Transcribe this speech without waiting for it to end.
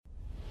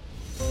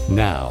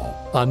Now,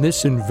 on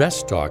this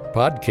Invest Talk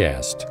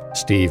podcast,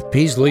 Steve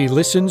Peasley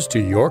listens to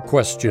your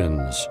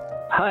questions.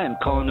 Hi, I'm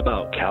calling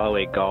about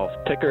Callaway Golf,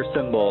 ticker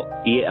symbol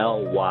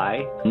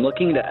ELY. I'm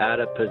looking to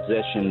add a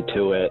position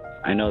to it.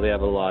 I know they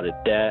have a lot of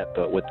debt,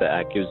 but with the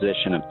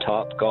acquisition of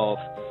Topgolf,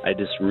 I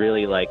just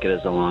really like it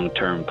as a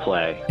long-term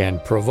play.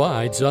 And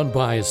provides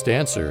unbiased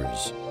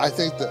answers. I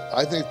think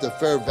the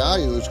fair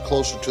value is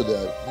closer to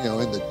the,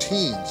 in the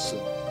teens,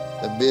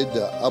 the mid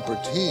to upper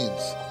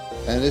teens.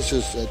 And it's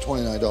just at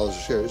 $29 a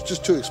share. It's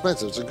just too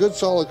expensive. It's a good,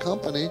 solid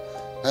company.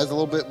 Has a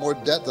little bit more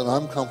debt than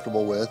I'm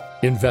comfortable with.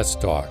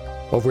 Invest Talk.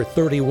 Over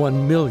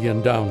 31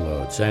 million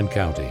downloads and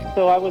counting.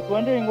 So I was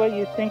wondering what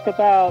you think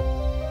about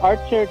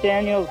Archer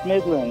Daniels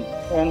Midland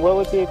and what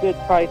would be a good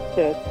price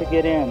to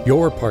get in.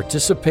 Your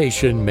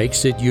participation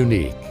makes it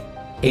unique.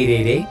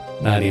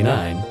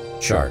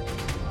 888-99-CHART.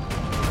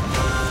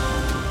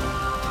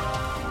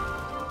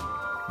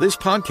 This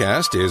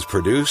podcast is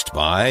produced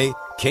by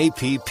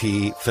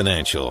KPP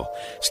Financial.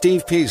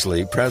 Steve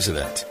Peasley,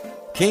 President.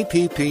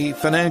 KPP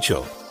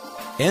Financial.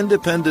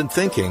 Independent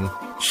thinking,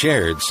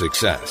 shared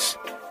success.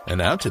 And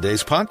now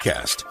today's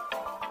podcast.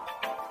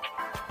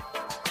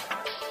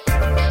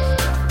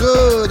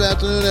 Good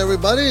afternoon,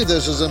 everybody.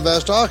 This is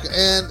Invest Talk,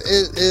 and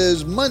it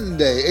is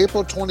Monday,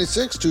 April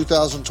 26,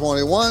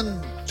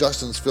 2021.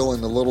 Justin's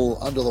feeling a little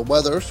under the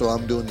weather, so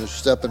I'm doing this,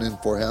 stepping in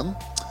for him.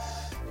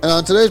 And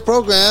on today's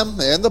program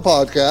and the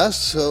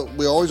podcast,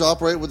 we always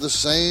operate with the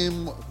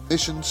same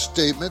mission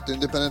statement,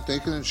 independent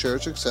thinking and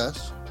shared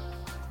success.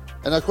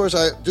 And of course,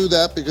 I do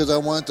that because I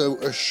want to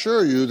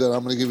assure you that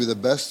I'm going to give you the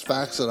best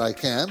facts that I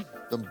can,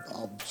 the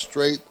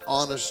straight,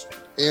 honest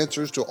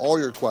answers to all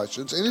your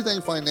questions.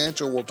 Anything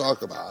financial we'll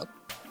talk about.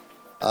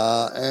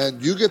 And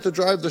you get to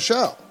drive the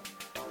show.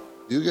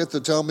 You get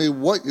to tell me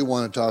what you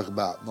want to talk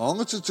about. As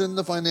long as it's in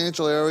the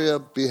financial area,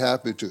 be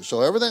happy to.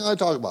 So everything I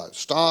talk about,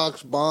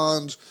 stocks,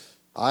 bonds,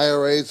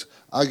 IRAs,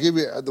 I'll give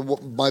you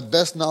my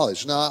best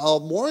knowledge. Now,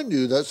 I'll warn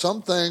you that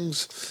some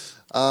things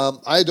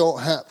I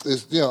don't have.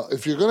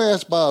 If you're going to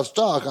ask about a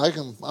stock,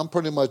 I'm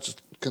pretty much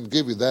can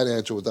give you that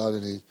answer without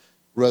any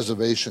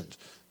reservations.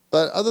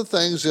 But other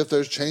things, if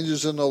there's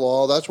changes in the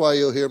law, that's why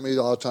you'll hear me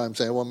all the time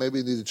saying, well, maybe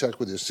you need to check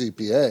with your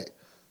CPA,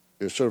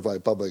 your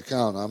certified public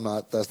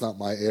accountant. That's not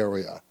my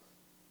area.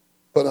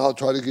 But I'll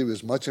try to give you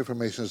as much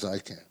information as I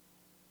can.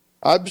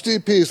 I'm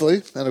Steve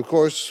Peasley, and of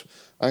course,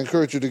 I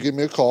encourage you to give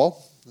me a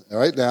call.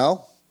 Right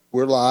now,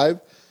 we're live,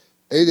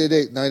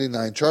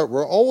 888-99-CHART.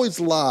 We're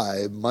always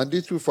live Monday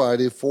through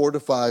Friday, 4 to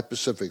 5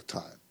 Pacific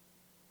time.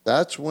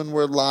 That's when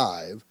we're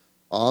live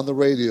on the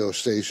radio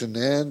station,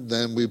 and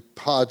then we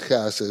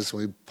podcast this.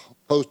 We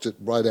post it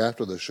right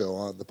after the show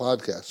on the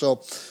podcast.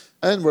 So,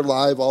 and we're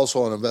live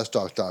also on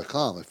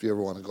investtalk.com. If you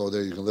ever want to go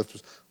there, you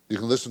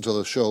can listen to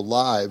the show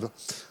live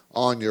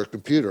on your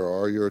computer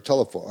or your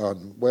telephone, or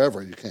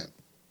wherever you can.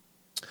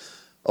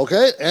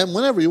 Okay, and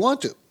whenever you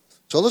want to.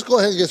 So let's go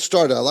ahead and get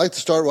started. I'd like to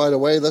start right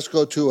away. Let's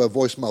go to a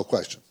voicemail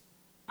question.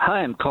 Hi,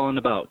 I'm calling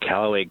about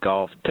Callaway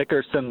Golf,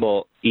 ticker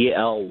symbol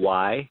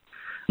ELY.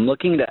 I'm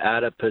looking to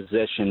add a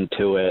position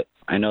to it.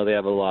 I know they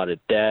have a lot of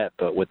debt,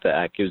 but with the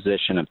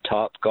acquisition of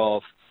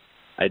Topgolf,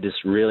 I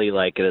just really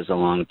like it as a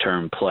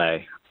long-term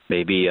play.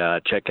 Maybe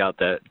check out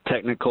the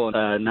technical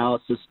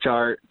analysis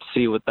chart,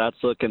 see what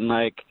that's looking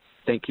like.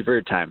 Thank you for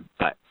your time.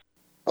 Bye.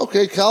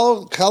 Okay,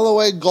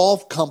 Callaway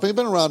Golf Company,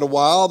 been around a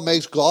while,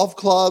 makes golf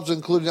clubs,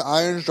 including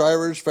irons,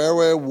 drivers,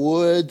 fairway,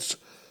 woods,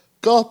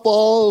 golf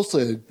balls,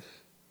 and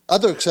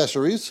other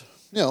accessories,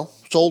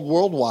 sold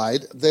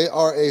worldwide. They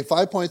are a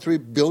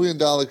 $5.3 billion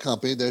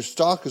company. Their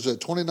stock is at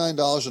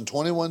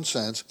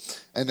 $29.21,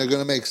 and they're going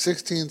to make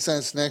 16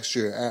 cents next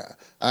year.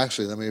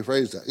 Actually, let me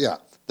rephrase that. Yeah,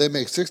 they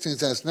make 16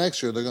 cents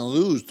next year. They're going to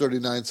lose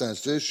 39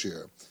 cents this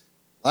year.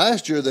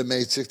 Last year, they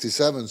made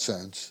 67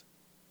 cents.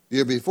 The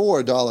year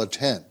before,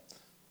 $1.10.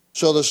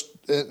 So the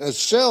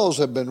sales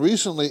have been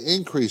recently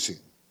increasing,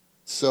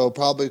 so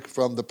probably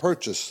from the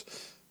purchase.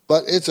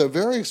 But it's a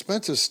very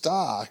expensive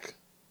stock.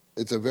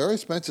 It's a very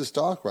expensive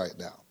stock right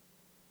now.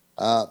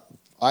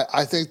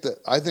 I think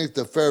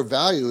the fair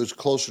value is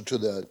closer to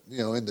the,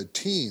 in the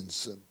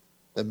teens,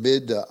 the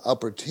mid to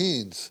upper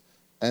teens,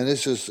 and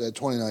it's just at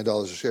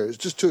 $29 a share. It's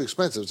just too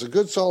expensive. It's a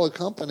good, solid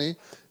company,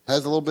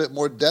 has a little bit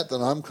more debt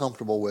than I'm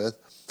comfortable with.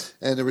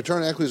 And the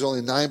return on equity is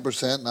only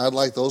 9%, and I'd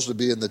like those to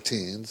be in the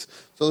teens.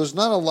 So there's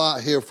not a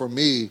lot here for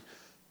me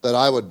that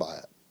I would buy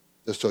it,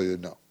 just so you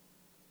know.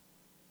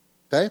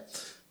 Okay?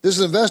 This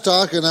is Invest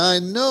Talk, and I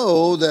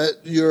know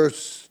that your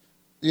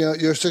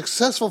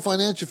successful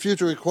financial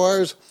future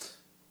requires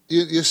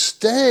you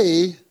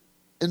stay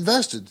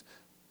invested.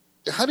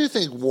 How do you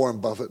think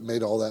Warren Buffett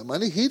made all that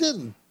money? He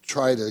didn't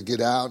try to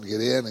get out and get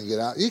in and get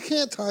out. You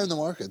can't time the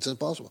market. It's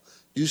impossible.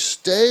 You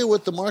stay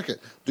with the market.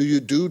 Do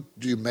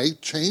you make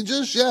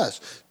changes?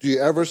 Yes. Do you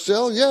ever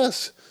sell?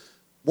 Yes.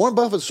 Warren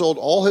Buffett sold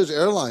all his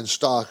airline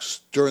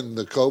stocks during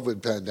the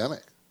COVID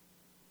pandemic.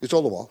 He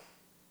sold them all.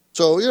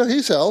 So,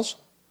 he sells.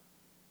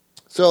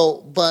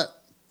 So,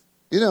 but,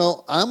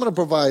 I'm going to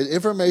provide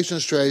information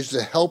strategies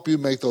to help you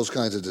make those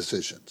kinds of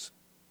decisions.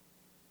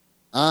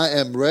 I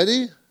am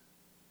ready.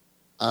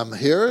 I'm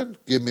here.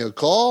 Give me a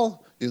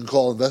call. You can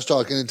call Invest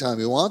Talk anytime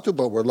you want to,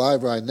 but we're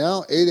live right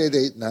now,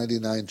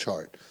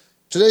 888-99-CHART.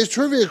 Today's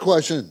trivia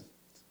question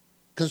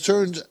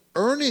concerns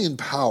earning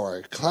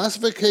power,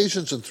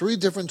 classifications in 3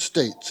 different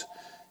states,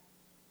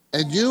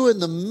 and you in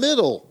the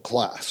middle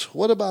class.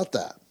 What about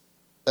that?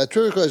 That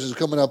trivia question is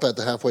coming up at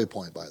the halfway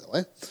point, by the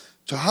way.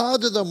 So how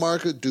did the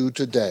market do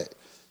today?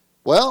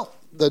 Well,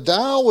 the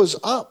Dow was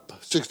down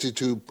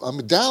 62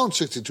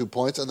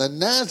 points, and the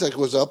Nasdaq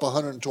was up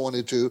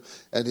 122,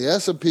 and the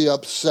S&P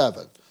up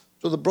 7.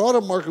 So the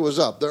broader market was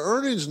up. The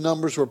earnings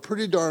numbers were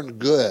pretty darn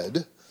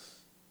good.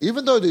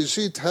 Even though, did you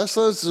see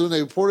Tesla's, when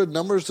they reported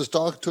numbers, the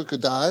stock took a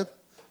dive,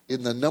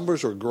 and the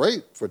numbers were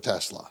great for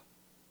Tesla.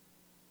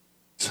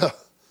 So,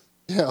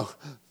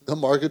 the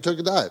market took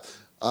a dive.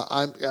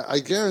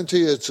 I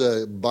guarantee it's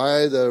a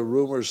buy the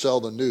rumor, sell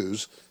the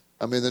news.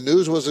 I mean, the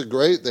news wasn't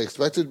great. They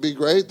expected to be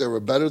great. They were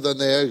better than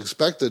they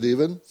expected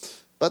even.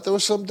 But there were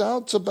some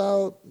doubts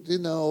about,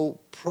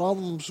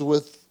 problems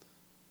with,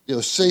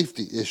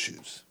 safety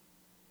issues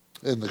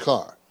in the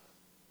car.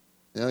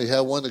 You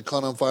had one that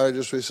caught on fire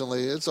just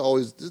recently. It's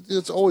always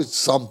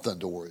something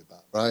to worry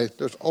about, right?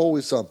 There's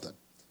always something.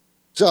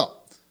 So,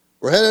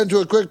 we're heading into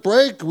a quick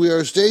break. We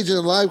are staging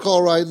a live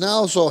call right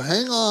now, so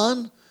hang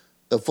on.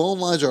 The phone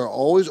lines are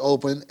always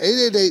open.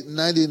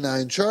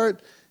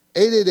 888-99-CHART,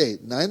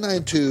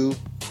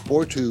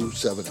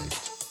 888-992-4278.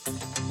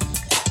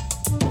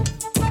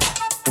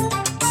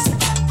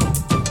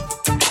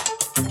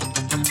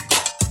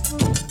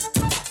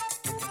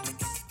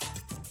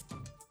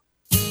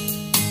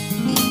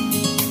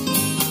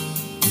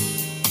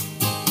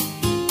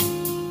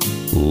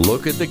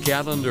 Look at the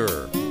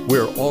calendar.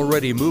 We're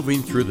already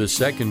moving through the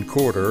second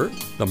quarter.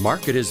 The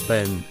market has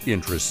been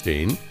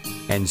interesting,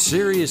 and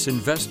serious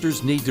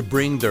investors need to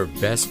bring their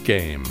best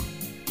game.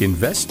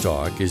 Invest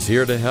Talk is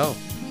here to help.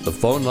 The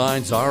phone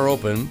lines are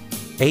open,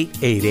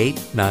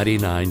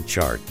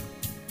 888-99-CHART.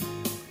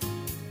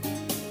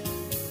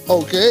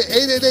 Okay,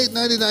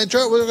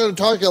 888-99-CHART. We're going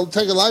to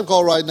take a live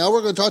call right now.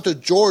 We're going to talk to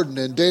Jordan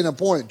in Dana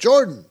Point.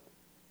 Jordan.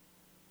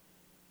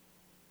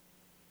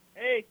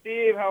 Hey,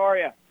 Steve. How are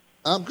you?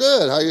 I'm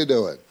good. How you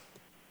doing?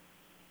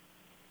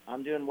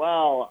 I'm doing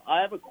well.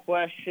 I have a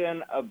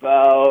question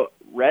about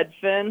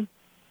Redfin.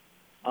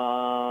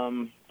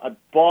 I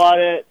bought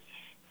it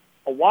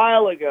a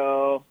while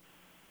ago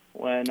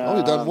when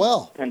you've done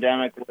well.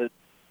 Pandemic was.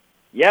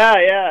 Yeah,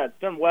 it's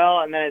done well,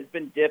 and then it's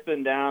been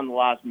dipping down the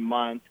last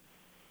month.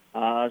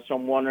 So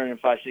I'm wondering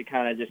if I should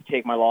kind of just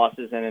take my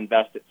losses and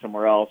invest it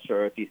somewhere else,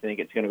 or if you think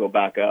it's going to go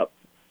back up.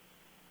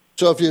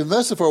 So if you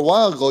invested for a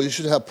while ago, you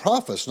should have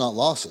profits, not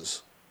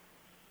losses.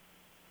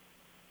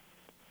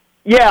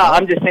 Yeah,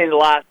 I'm just saying the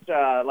last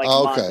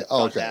month it's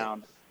gone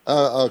down.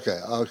 Okay.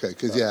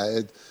 Because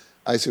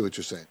I see what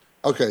you're saying.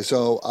 Okay,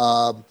 so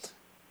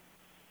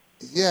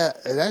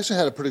it actually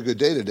had a pretty good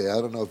day today. I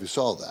don't know if you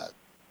saw that.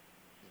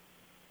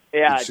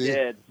 Yeah, I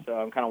did. So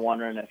I'm kind of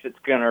wondering if it's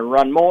going to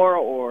run more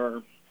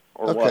or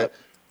what.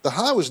 The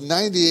high was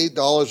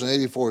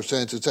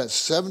 $98.84. It's at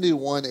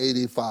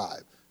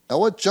 $71.85. Now,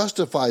 what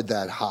justified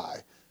that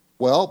high?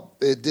 Well,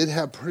 it did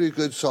have pretty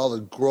good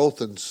solid growth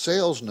in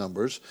sales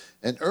numbers,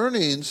 and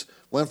earnings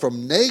went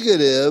from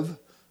negative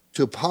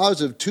to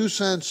positive 2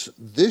 cents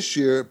this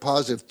year,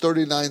 positive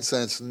 39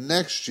 cents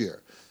next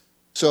year.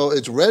 So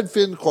it's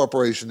Redfin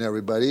Corporation,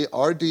 everybody.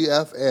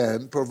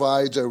 RDFN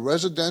provides a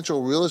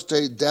residential real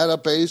estate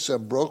database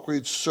and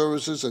brokerage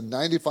services in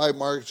 95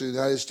 markets in the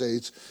United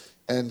States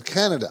and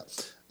Canada.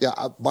 Yeah,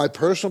 my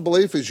personal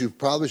belief is you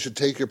probably should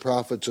take your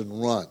profits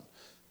and run.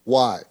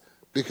 Why?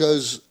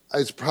 Because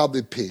it's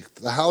probably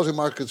peaked. The housing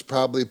market's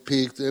probably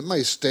peaked. It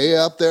may stay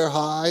up there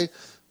high,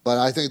 but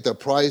I think the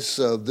price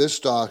of this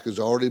stock is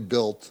already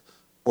built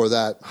for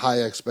that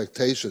high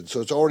expectation. So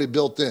it's already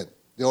built in.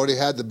 You already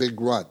had the big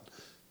run.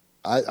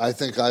 I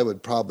think I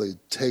would probably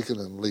take it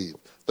and leave.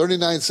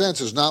 39 cents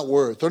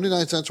worth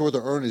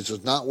of earnings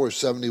is not worth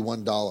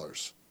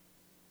 $71.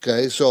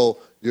 Okay, so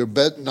you're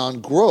betting on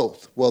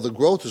growth. Well, the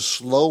growth is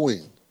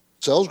slowing.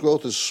 Sales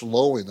growth is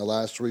slowing the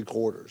last 3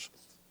 quarters.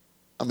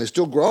 I mean, it's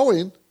still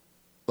growing,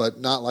 but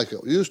not like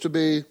it used to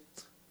be.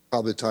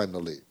 Probably time to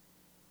leave.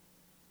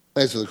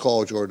 Thanks for the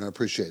call, Jordan. I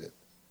appreciate it.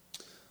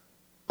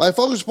 My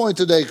focus point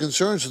today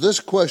concerns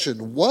this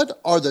question. What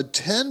are the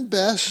 10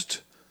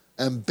 best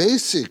and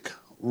basic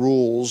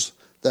rules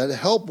that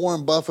help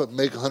Warren Buffett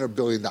make $100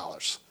 billion?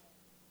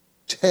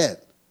 10.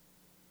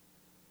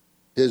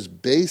 His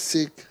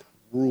basic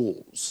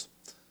rules.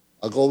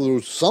 I'll go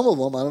through some of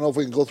them. I don't know if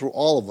we can go through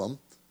all of them.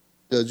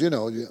 Because,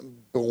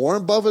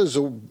 Warren Buffett is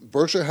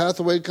Berkshire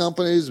Hathaway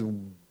Company's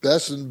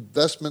best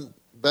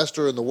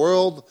investor in the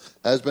world,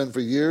 has been for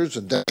years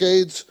and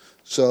decades.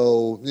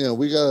 So,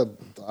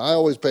 I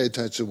always pay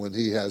attention when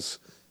he has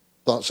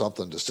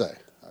something to say.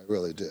 I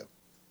really do.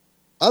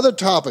 Other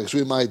topics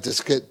we might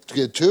just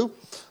get to.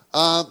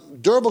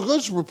 Durable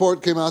goods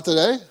report came out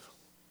today. It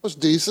was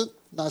decent.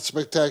 Not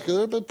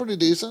spectacular, but pretty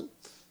decent.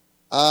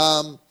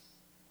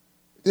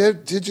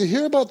 Did you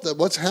hear about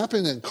what's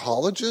happening in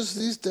colleges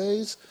these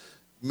days?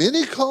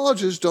 Many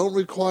colleges don't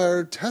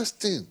require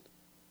testing.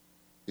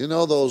 You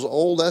know, those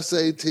old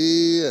SAT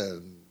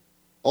and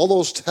all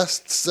those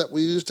tests that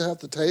we used to have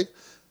to take,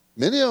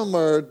 many of them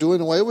are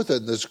doing away with it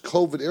in this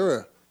COVID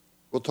era.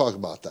 We'll talk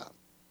about that.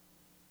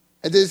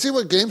 And did you see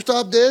what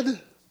GameStop did?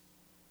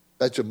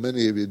 Bet you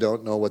many of you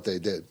don't know what they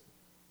did.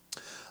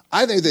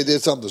 I think they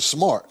did something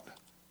smart,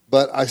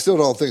 but I still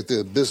don't think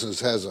the business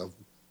has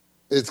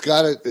it's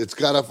got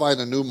to find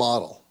a new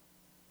model.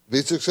 To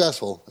be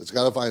successful, it's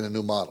got to find a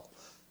new model.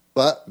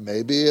 But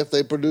maybe if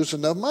they produce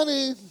enough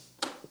money,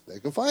 they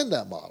can find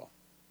that model.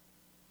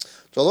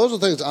 So those are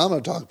things I'm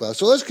going to talk about.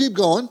 So let's keep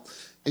going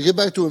and get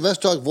back to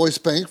Invest Talk Voice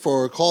Bank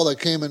for a call that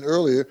came in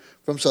earlier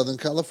from Southern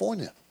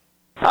California.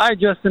 Hi,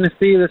 Justin and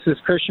Steve. This is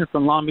Christian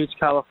from Long Beach,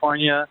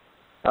 California.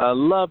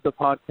 Love the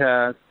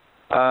podcast.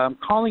 I'm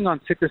calling on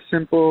ticker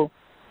symbol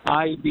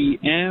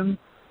IBM.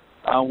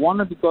 I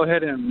wanted to go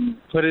ahead and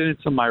put it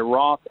into my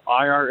Roth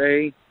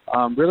IRA.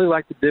 Really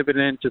like the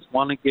dividend. Just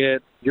want to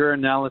get your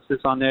analysis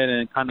on it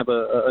and kind of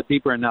a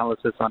deeper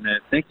analysis on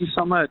it. Thank you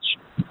so much.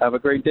 Have a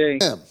great day.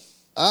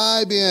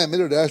 IBM,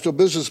 International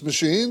Business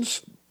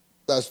Machines.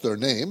 That's their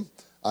name.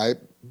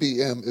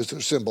 IBM is their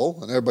symbol,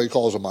 and everybody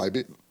calls them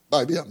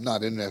IBM,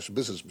 not International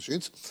Business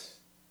Machines.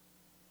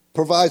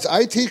 Provides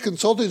IT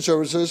consulting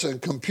services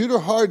and computer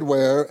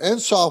hardware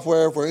and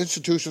software for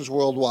institutions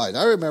worldwide.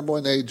 I remember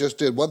when they just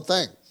did one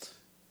thing.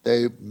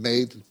 They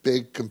made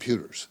big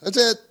computers. That's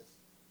it.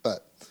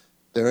 But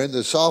they're in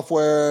the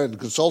software and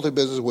consulting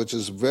business, which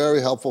is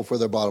very helpful for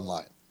their bottom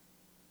line.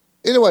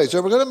 Anyway,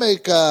 so we're going to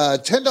make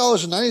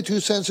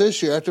 $10.92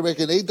 this year after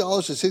making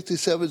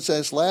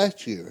 $8.67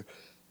 last year.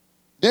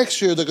 Next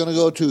year, they're going to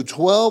go to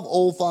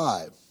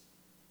 $12.05.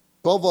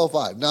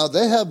 $12.05. Now,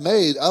 they have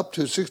made up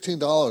to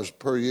 $16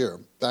 per year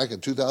back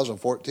in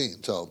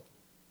 2014. So,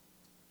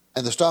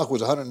 and the stock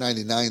was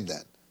 $199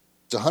 then.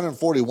 It's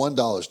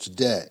 $141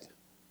 today.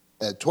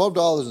 At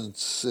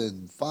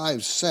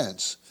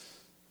 $12.05,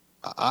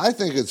 I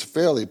think it's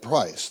fairly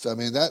priced. I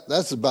mean,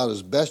 that's about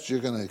as best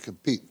you're going to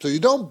compete. So you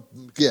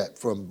don't get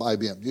from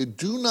IBM. You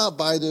do not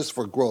buy this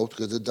for growth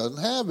because it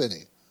doesn't have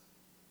any.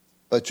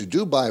 But you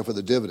do buy it for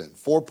the dividend,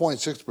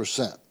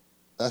 4.6%.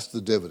 That's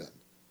the dividend.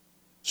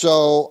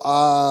 So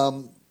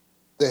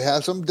they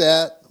have some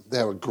debt. They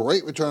have a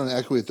great return on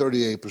equity,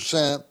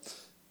 38%.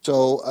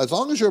 So as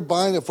long as you're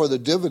buying it for the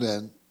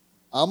dividend,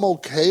 I'm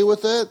okay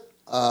with it.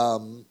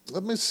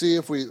 Let me see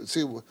if we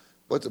see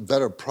what's a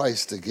better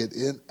price to get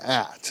in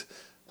at.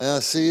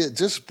 See, it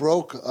just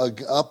broke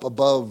up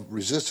above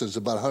resistance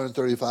about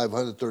 135,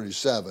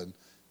 137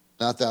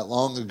 not that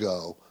long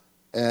ago.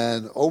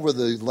 And over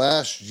the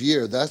last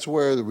year, that's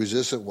where the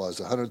resistance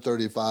was,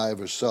 135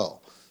 or so.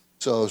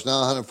 So it's now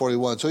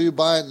 141. So you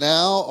buy it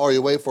now or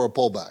you wait for a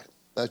pullback.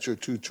 That's your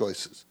two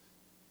choices.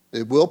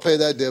 It will pay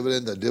that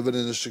dividend. The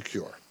dividend is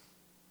secure.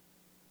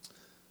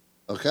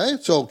 Okay,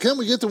 so can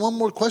we get to one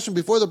more question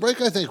before the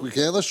break? I think we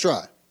can. Let's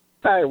try.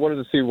 I wanted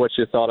to see what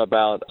you thought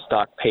about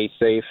stock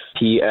PaySafe,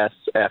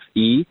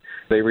 PSFE.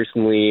 They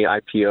recently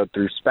IPO'd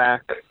through SPAC,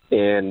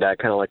 and I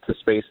kind of like the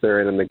space they're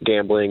in the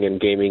gambling and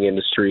gaming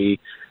industry.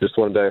 Just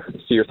wanted to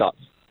see your thoughts.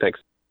 Thanks.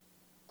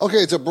 Okay,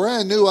 it's a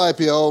brand new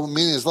IPO,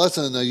 meaning it's less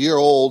than a year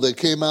old. It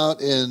came out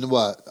in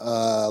what?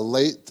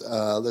 Late,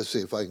 let's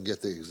see if I can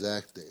get the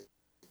exact date.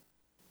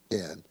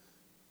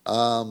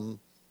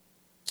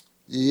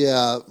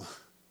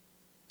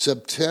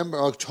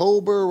 September,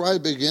 October,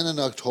 right, beginning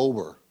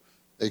October,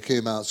 they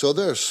came out. So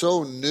they're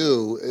so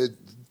new.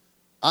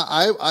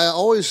 I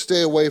always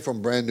stay away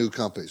from brand new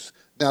companies.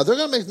 Now, they're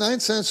going to make 9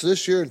 cents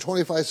this year and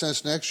 25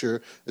 cents next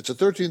year. It's a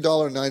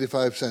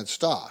 $13.95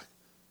 stock.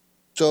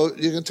 So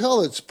you can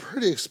tell it's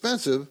pretty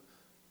expensive.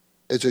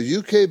 It's a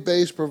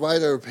UK-based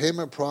provider of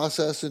payment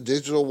processing,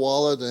 digital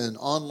wallet, and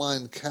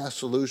online cash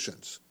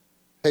solutions.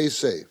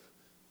 PaySafe,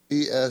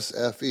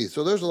 PSFE.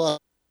 So there's a lot of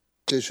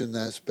competition in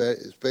that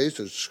space.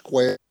 There's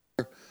Square,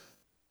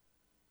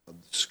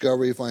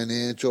 Discovery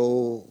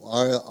Financial,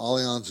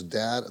 Allianz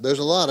Data. There's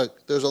a lot of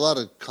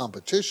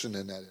competition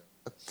in that area,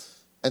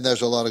 and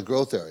there's a lot of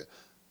growth area.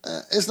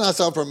 It's not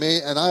something for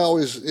me, and I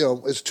always,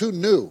 it's too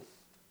new.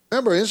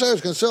 Remember,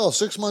 insiders can sell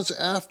 6 months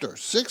after.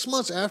 6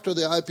 months after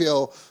the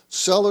IPO,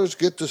 sellers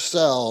get to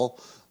sell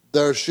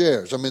their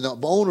shares. I mean, the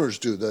owners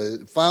do.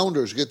 The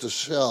founders get to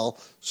sell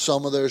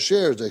some of their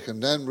shares. They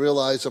can then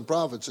realize some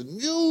profits. And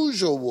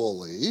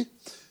usually,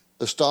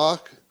 the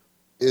stock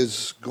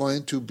is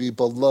going to be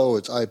below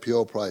its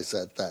IPO price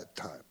at that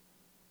time.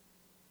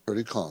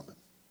 Pretty common.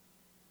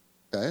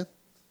 Okay?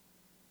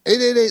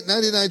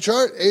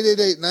 888-99-CHART,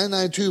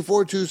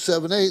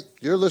 888-992-4278.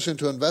 You're listening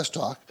to Invest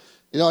Talk.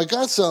 I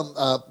got some,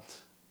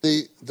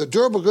 the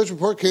durable goods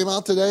report came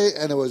out today,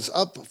 and it was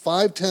up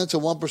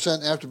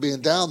 0.5% after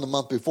being down the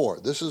month before.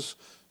 This is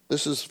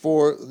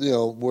for,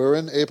 we're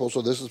in April,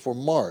 so this is for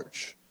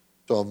March.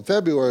 So in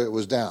February, it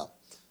was down.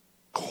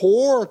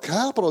 Core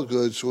capital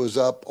goods was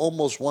up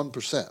almost 1%,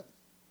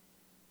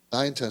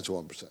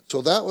 0.9%.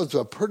 So that was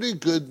a pretty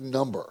good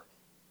number.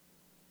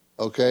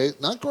 Okay,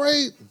 not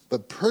great,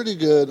 but pretty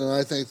good, and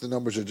I think the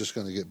numbers are just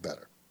going to get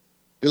better.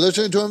 You're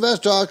listening to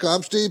Invest Talk.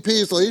 I'm Steve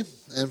Peasley.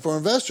 And for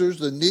investors,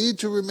 the need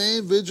to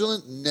remain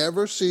vigilant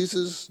never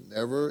ceases,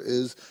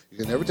 you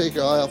can never take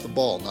your eye off the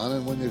ball,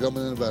 not when you're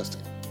coming in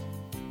investing.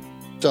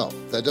 So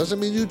that doesn't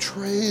mean you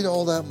trade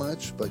all that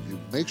much, but you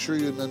make sure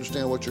you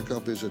understand what your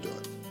companies are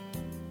doing.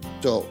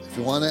 So if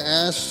you want to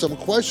ask some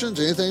questions,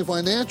 anything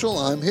financial,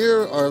 I'm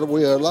here.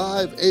 We are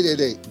live,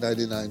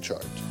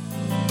 888-99-CHART.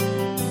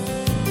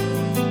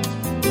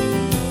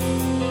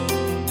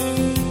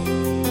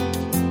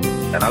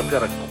 And I've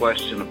got a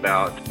question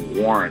about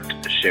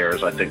warrant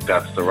shares. I think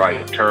that's the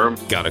right term.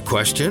 Got a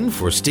question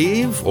for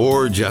Steve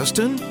or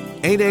Justin?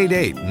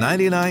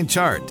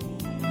 888-99-CHART.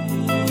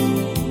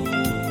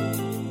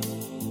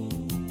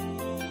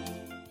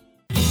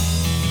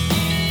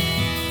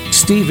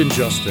 Steve and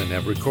Justin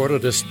have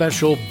recorded a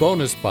special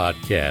bonus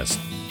podcast.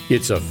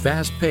 It's a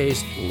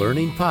fast-paced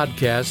learning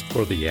podcast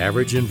for the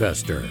average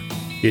investor.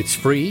 It's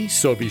free,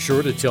 so be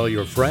sure to tell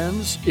your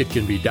friends. It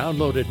can be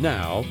downloaded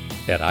now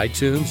at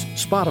iTunes,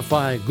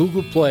 Spotify,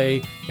 Google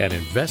Play, and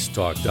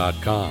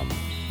investtalk.com.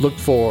 Look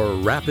for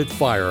Rapid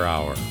Fire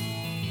Hour.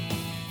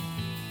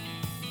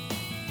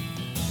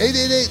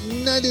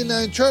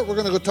 888-99-CHART. We're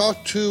going to go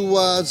talk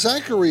to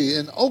Zachary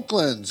in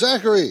Oakland.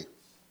 Zachary.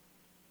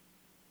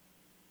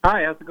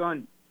 Hi, how's it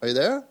going? Are you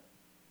there?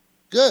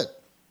 Good.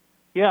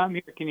 Yeah, I'm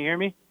here. Can you hear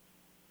me?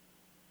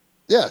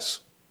 Yes.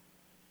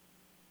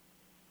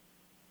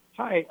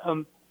 Hi.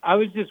 I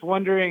was just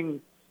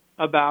wondering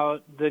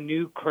about the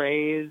new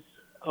craze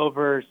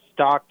over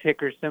stock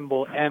ticker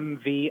symbol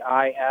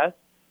MVIS,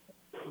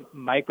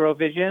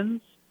 Microvisions.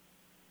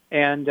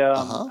 And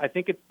I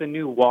think it's the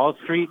new Wall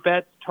Street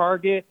Bets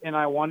target, and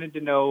I wanted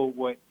to know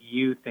what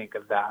you think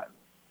of that.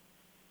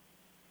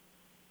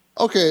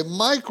 Okay,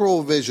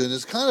 Microvision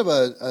is kind of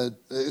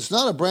it's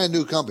not a brand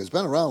new company. It's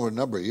been around for a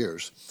number of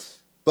years.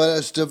 But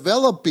it's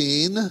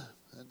developing,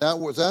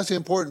 that's the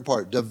important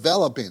part,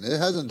 developing. It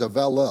hasn't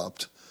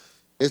developed.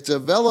 It's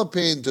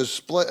developing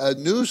a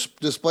new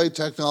display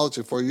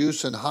technology for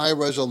use in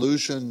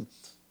high-resolution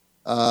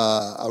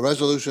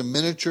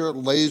miniature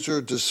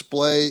laser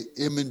display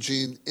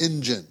imaging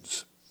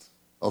engines.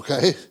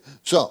 Okay?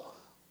 So,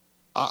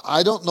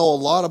 I don't know a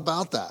lot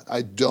about that.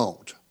 I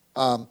don't.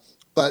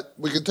 But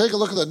we can take a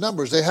look at the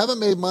numbers. They haven't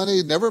made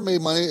money, never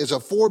made money. It's a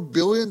 $4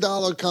 billion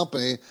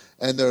company,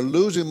 and they're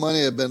losing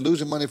money, have been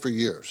losing money for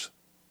years.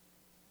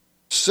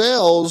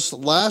 Sales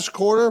last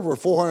quarter were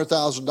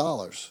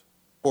 $400,000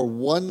 for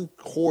one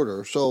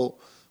quarter. So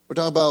we're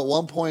talking about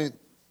 1.2,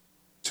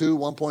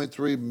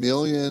 1.3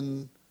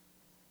 million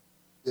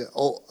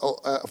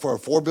for a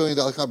 $4 billion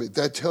company.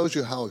 That tells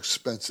you how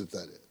expensive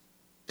that is.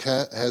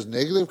 Has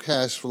negative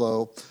cash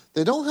flow.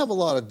 They don't have a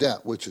lot of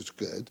debt, which is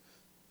good.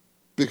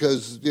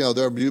 Because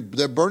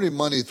they're burning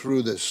money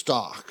through the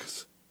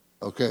stocks,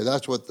 okay?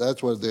 That's what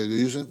they're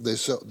using.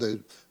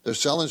 They're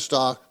selling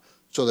stock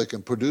so they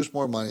can produce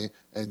more money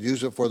and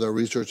use it for their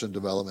research and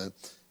development.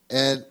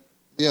 And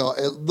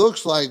it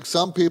looks like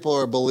some people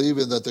are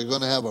believing that they're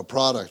going to have a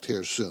product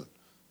here soon,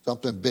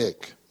 something big,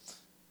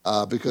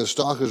 because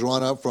stock has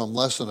run up from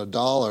less than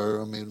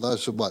 $1. I mean,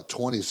 less than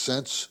 20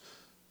 cents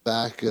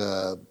back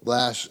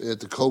last at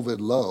the COVID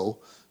low.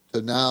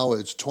 To now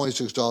it's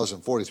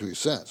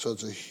 $26.43. So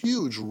it's a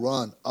huge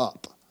run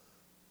up.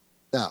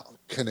 Now,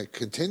 can it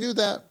continue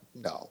that?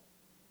 No.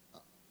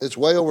 It's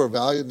way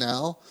overvalued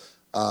now.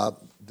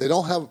 They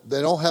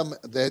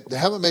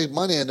haven't made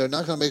money, and they're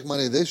not going to make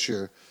money this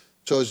year.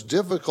 So it's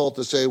difficult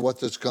to say what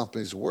this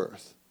company's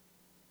worth.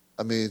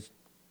 I mean,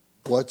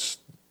 what's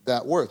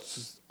that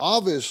worth?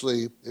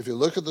 Obviously, if you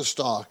look at the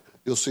stock,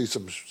 you'll see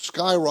some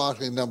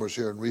skyrocketing numbers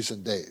here in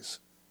recent days.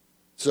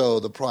 So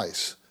the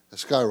price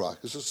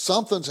skyrockets. So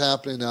something's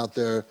happening out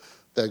there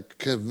that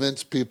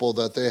convince people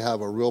that they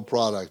have a real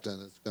product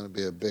and it's going to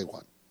be a big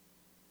one.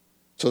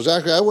 So,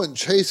 Zachary, I wouldn't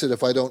chase it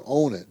if I don't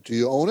own it. Do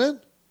you own it?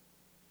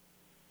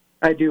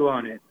 I do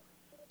own it.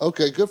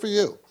 Okay, good for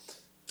you.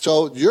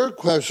 So your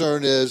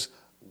concern is,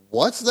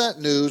 what's that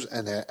news?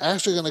 And they're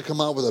actually going to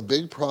come out with a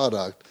big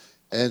product.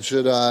 And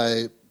should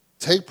I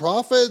take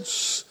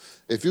profits?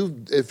 If you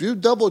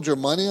doubled your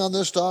money on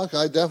this stock,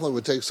 I definitely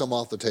would take some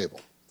off the table.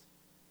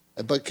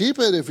 But keep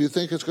it if you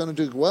think it's going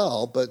to do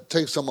well, but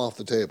take some off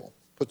the table.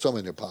 Put some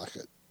in your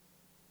pocket.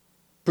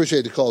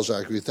 Appreciate the call,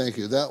 Zachary. Thank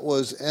you. That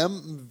was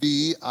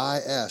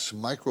MVIS,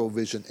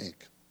 Microvision, Inc.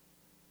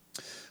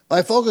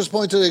 My focus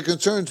point today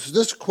concerns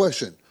this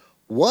question.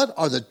 What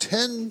are the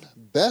 10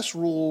 best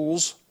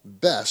rules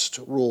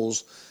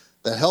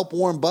that help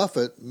Warren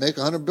Buffett make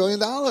 $100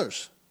 billion?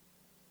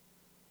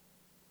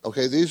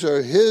 Okay, these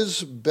are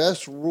his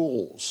best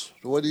rules.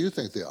 What do you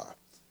think they are?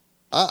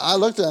 I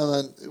looked at them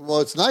and,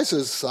 well, it's nice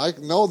as I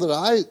know that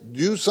I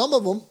use some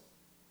of them.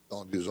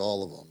 Don't use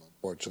all of them,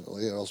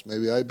 unfortunately, or else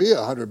maybe I'd be a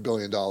 $100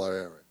 billion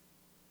area.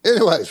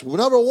 Anyways,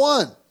 number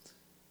one,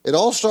 it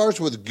all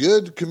starts with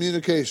good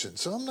communication.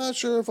 So I'm not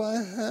sure if I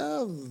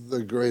have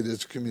the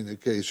greatest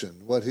communication,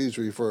 what he's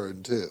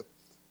referring to.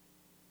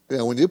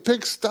 When you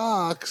pick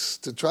stocks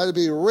to try to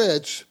be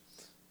rich,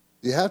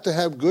 you have to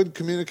have good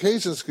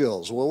communication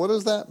skills. Well, what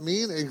does that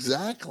mean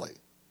exactly?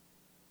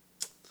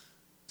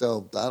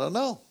 So, I don't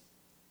know.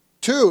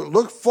 2,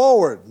 look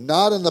forward,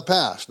 not in the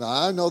past. Now,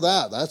 I know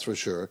that's for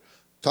sure.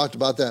 Talked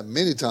about that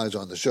many times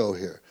on the show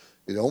here.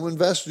 You don't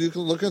invest, you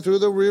can look through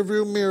the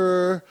rearview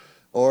mirror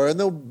or in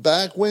the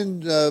back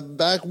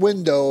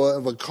window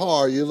of a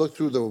car, you look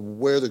through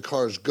where the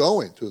car is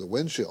going, through the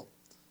windshield.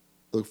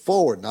 Look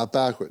forward, not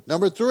backward.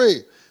 Number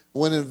 3,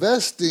 when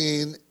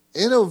investing,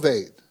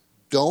 innovate,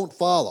 don't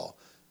follow.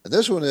 And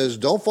this one is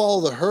don't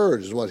follow the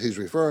herd is what he's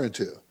referring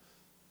to.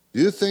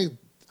 You think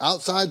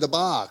outside the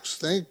box.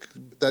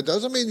 That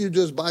doesn't mean you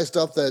just buy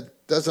stuff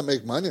that doesn't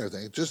make money or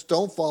anything. Just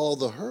don't follow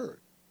the herd.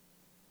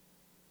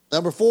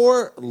 Number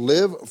 4,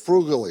 live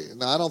frugally.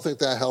 Now, I don't think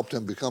that helped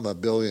him become a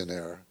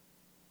billionaire,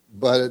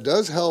 but it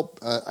does help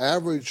an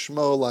average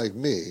schmo like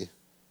me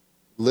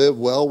live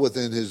well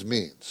within his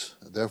means.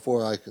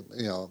 Therefore, I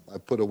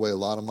put away a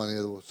lot of money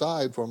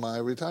aside for my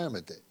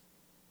retirement date.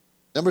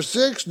 Number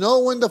 6,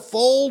 know when to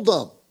fold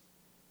them.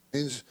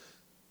 Means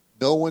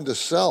know when to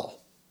sell.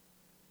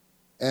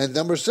 And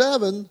number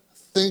 7,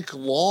 think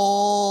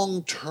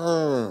long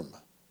term.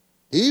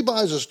 He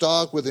buys a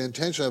stock with the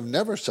intention of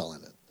never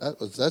selling it.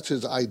 That's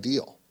his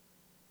ideal.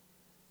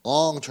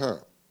 Long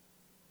term.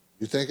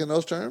 You think in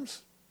those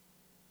terms?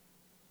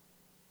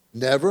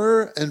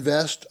 Never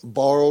invest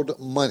borrowed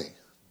money.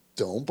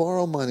 Don't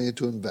borrow money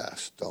to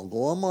invest. Don't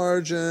go on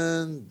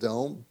margin.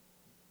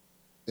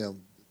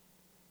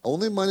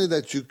 Only money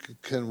that you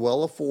can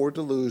well afford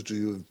to lose do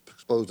you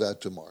expose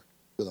that to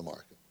the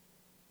market.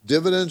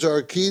 Dividends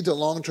are key to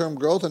long-term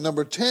growth. And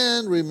number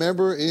 10,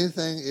 remember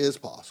anything is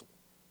possible.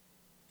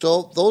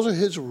 So those are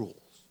his rules.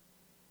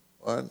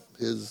 Right?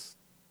 His,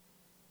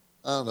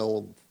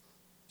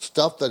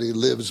 stuff that he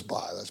lives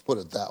by. Let's put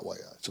it that way,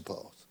 I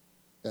suppose.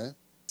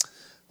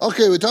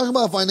 Okay, we're talking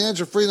about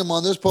financial freedom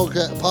on this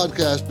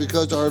podcast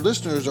because our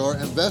listeners are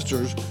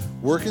investors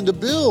working to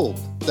build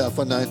that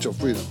financial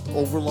freedom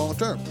over long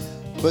term.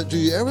 But do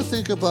you ever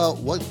think about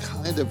what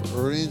kind of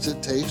earnings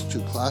it takes to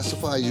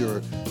classify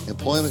your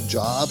employment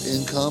job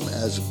income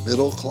as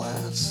middle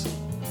class?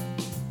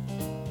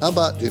 How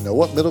about, do you know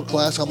what middle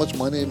class, how much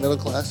money middle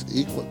class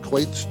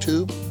equates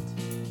to?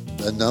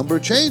 The number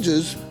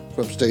changes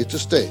from state to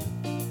state.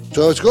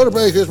 So let's go to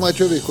break. Here's my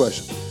trivia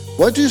question.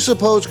 What do you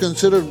suppose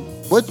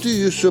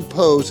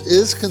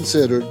is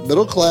considered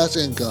middle class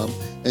income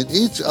in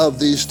each of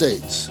these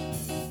states?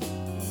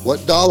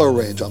 What dollar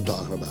range I'm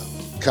talking about?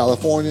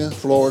 California,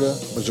 Florida,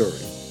 Missouri.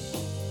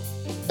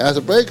 After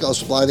the break, I'll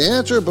supply the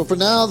answer, but for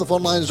now, the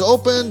phone line is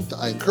open.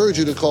 I encourage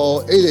you to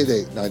call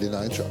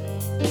 888-99-CHART.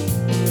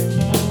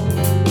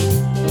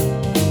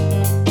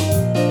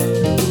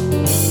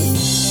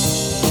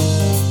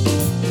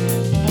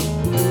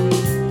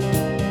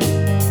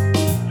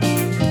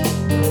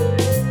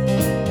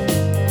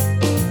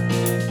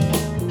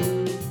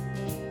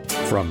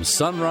 From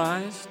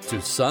sunrise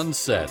to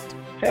sunset.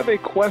 I have a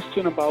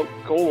question about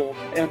gold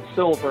and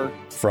silver.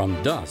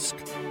 From dusk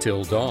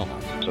till dawn.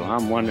 So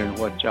I'm wondering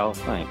what y'all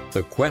think.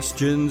 The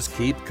questions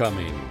keep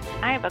coming.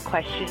 I have a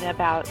question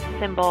about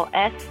symbol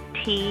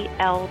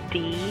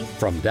STLD.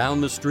 From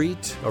down the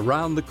street,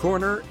 around the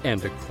corner,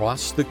 and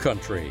across the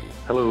country.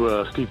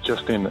 Hello, Steve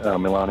Justin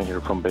Milani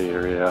here from Bay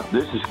Area.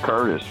 This is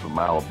Curtis from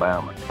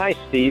Alabama. Hi,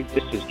 Steve.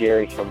 This is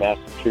Gary from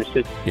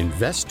Massachusetts.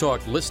 Invest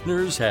Talk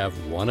listeners have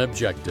one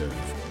objective: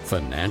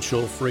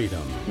 financial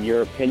freedom.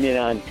 Your opinion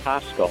on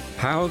Costco?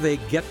 How they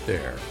get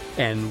there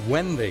and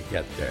when they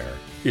get there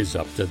is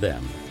up to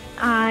them.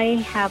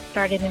 I have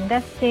started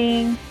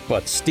investing.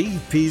 But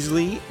Steve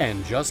Peasley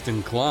and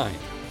Justin Klein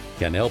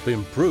can help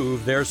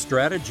improve their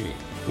strategy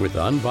with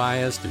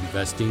unbiased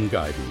investing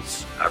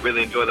guidance. I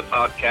really enjoy the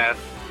podcast.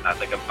 I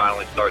think I'm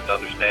finally starting to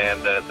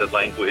understand the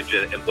language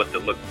and what to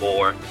look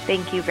for.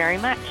 Thank you very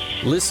much.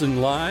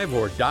 Listen live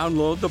or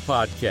download the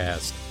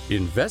podcast.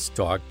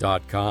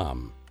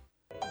 investtalk.com.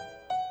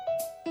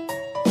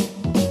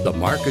 The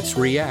markets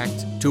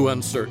react to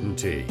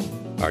uncertainty.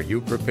 Are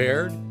you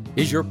prepared?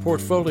 Is your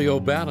portfolio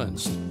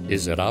balanced?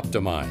 Is it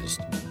optimized?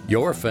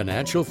 Your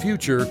financial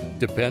future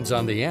depends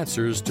on the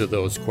answers to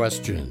those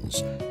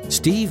questions.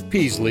 Steve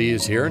Peasley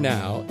is here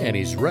now, and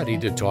he's ready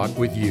to talk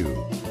with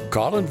you.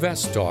 Call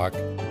Invest Talk,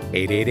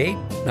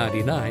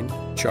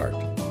 888-99-CHART.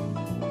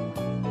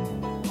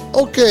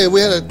 Okay, we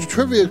had a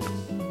trivia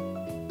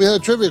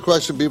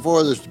question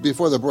before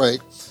the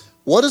break.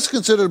 What is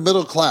considered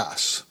middle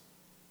class?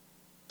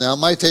 Now, it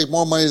might take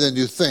more money than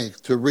you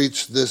think to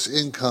reach this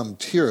income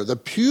tier. The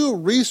Pew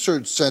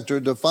Research Center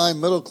defined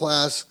middle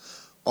class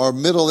or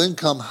middle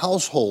income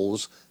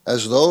households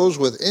as those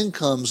with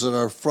incomes that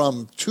are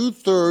from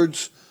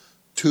 2/3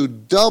 to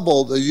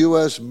double the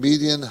U.S.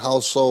 median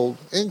household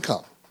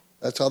income.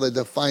 That's how they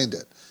defined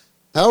it.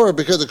 However,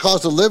 because the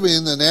cost of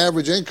living and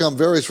average income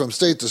varies from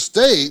state to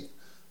state,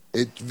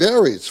 it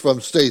varies from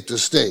state to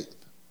state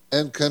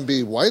and can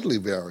be widely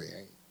varying.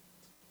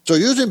 So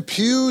using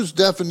Pew's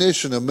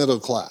definition of middle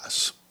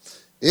class,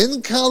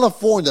 in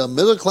California,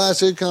 middle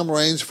class income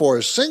range for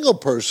a single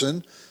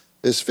person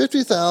is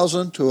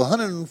 $50,000 to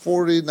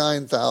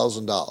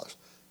 $149,000.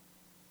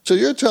 So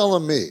you're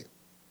telling me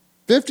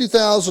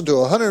 $50,000 to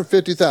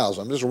 $150,000,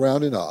 I'm just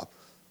rounding off,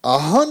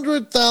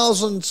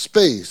 100,000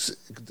 space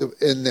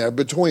in there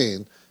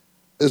between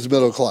is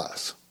middle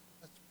class.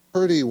 That's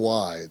pretty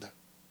wide.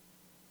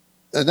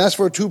 And that's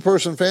for a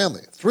two-person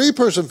family.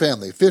 Three-person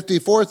family,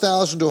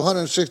 54,000 to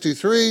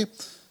 163,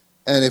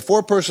 and a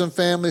four-person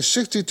family,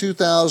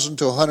 62,000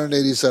 to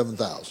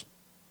 187,000.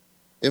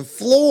 In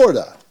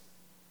Florida,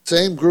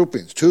 same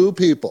groupings, two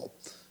people,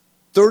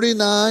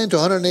 39 to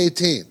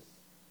 118.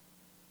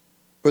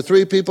 For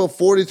three people,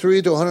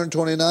 43 to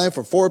 129.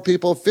 For four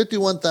people,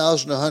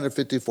 51,000 to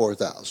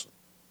 154,000.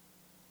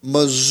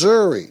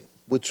 Missouri,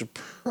 which would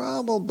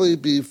probably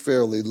be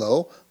fairly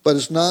low, but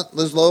it's not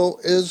as low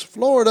as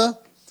Florida.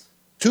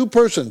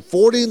 Two-person,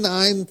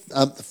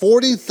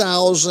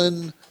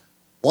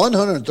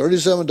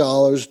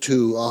 $40,137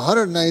 to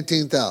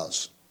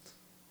 $119,000.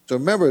 So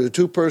remember, the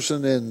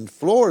two-person in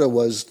Florida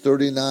was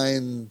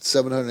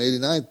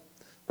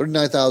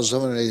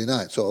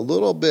 $39,789, so a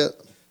little bit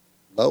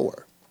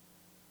lower.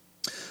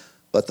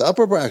 But the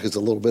upper bracket's a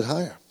little bit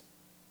higher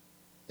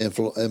in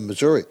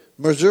Missouri.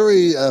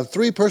 Missouri,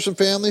 three-person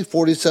family,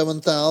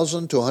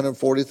 $47,000 to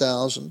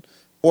 $140,000.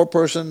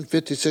 Four-person,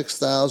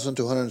 $56,000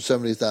 to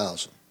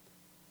 $170,000.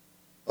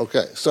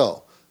 Okay,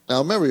 so now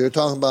remember, you're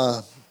talking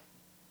about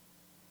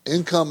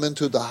income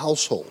into the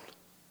household.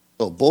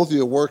 So both of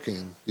you are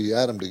working, you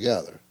add them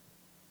together.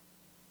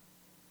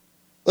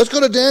 Let's go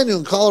to Daniel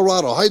in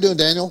Colorado. How you doing,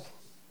 Daniel?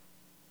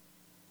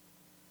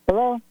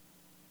 Hello?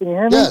 Can you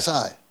hear me? Yes,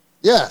 hi.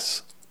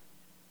 Yes.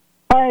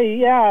 Hi,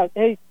 yeah.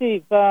 Hey,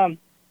 Steve.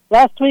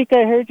 Last week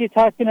I heard you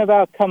talking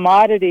about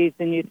commodities,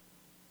 and you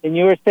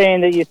were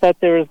saying that you thought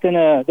they were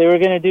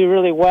gonna do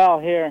really well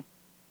here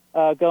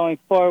going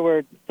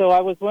forward. So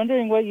I was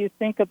wondering what you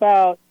think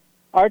about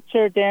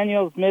Archer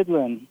Daniels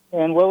Midland,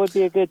 and what would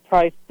be a good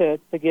price to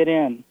get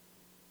in.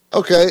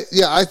 Okay,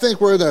 yeah, I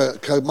think we're in a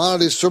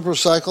commodity super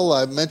cycle.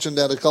 I've mentioned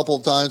that a couple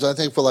of times. I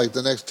think for like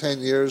the next 10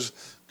 years,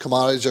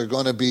 commodities are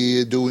going to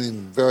be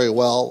doing very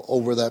well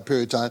over that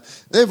period of time.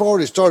 They've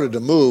already started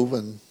to move,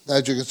 and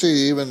as you can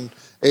see, even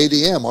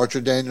ADM, Archer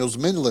Daniels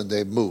Midland,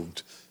 they've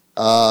moved.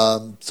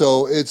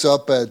 So it's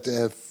up at,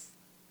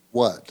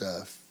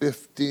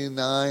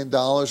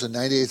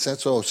 $59.98,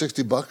 so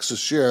 $60 a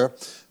share,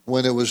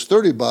 when it was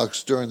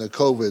 $30 during the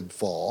COVID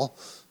fall.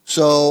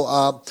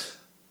 So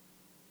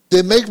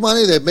they make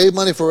money. They've made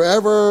money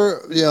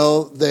forever. You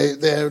know,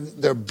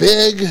 they're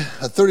big,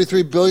 a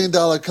 $33 billion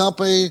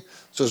company.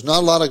 So there's not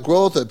a lot of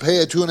growth. They pay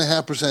a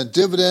 2.5%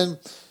 dividend.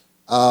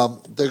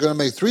 They're going to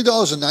make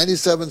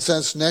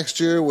 $3.97 next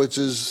year, which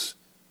is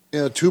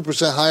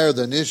 2% higher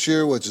than this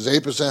year, which is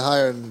 8%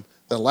 higher than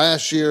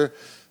last year.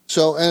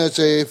 So, and it's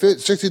a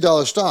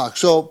 $60 stock.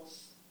 So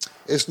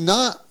it's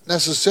not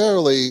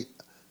necessarily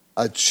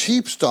a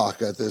cheap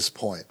stock at this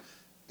point.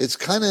 It's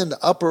kind of in the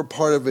upper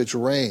part of its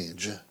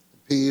range,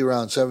 PE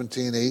around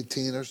 17,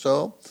 18 or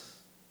so.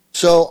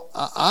 So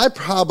I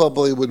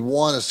probably would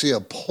want to see a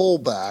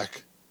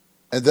pullback,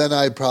 and then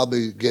I'd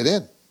probably get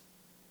in.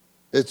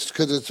 It's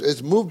because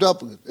it's moved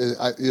up.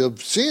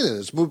 You've seen it.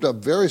 It's moved up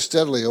very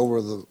steadily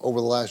over the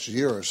last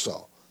year or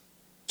so.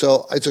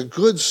 So it's a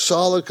good,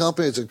 solid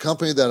company. It's a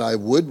company that I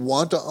would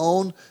want to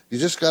own. You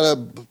just got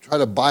to try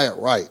to buy it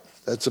right.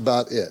 That's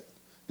about it.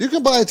 You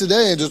can buy it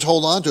today and just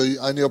hold on to it,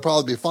 and you'll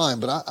probably be fine.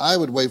 But I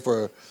would wait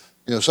for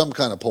some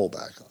kind of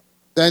pullback.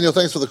 Daniel,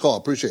 thanks for the call.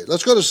 Appreciate it.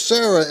 Let's go to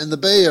Sarah in the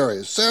Bay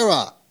Area.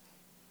 Sarah.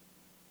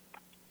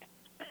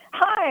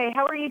 Hi.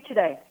 How are you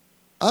today?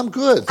 I'm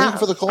good. Thank you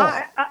for the call.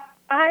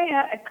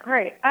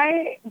 Great.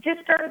 I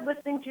just started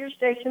listening to your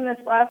station this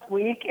last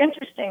week.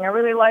 Interesting. I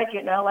really like it,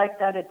 and I like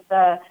that it's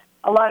a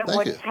lot of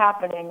what's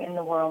happening in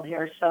the world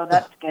here, so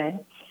that's good.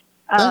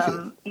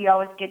 You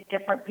always get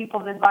different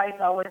people's advice.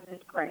 Always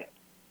is great.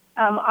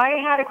 I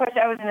had a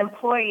question. I was an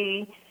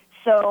employee,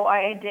 so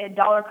I did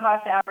dollar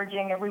cost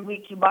averaging. Every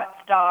week you bought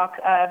stock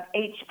of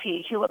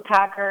HP, Hewlett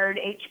Packard,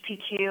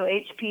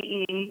 HPQ,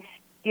 HPE.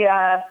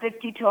 Yeah,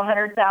 $50,000 to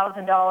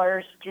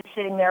 $100,000 just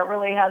sitting there. It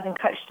really hasn't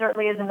cut.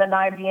 Certainly isn't an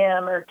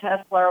IBM or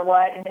Tesla or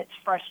what, and it's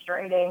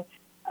frustrating.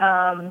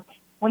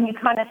 When you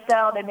kind of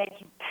sell, they make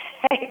you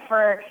pay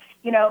for,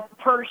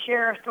 per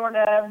share sort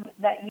of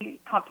that you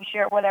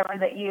CompuShare, whatever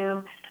that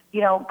you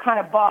kind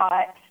of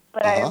bought.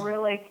 But I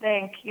really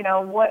think,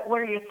 what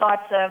are your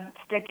thoughts of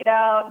stick it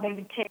out,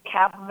 maybe take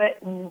half of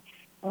it and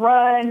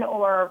run,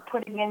 or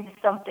putting into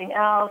something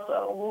else?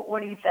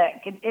 What do you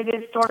think? It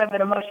is sort of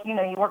an emotion.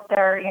 You work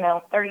there,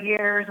 30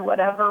 years,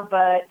 whatever,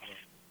 but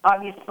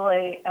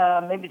obviously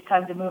maybe it's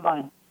time to move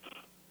on.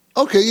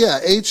 Okay, yeah.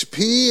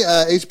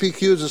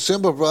 HPQ is a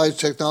symbol, provides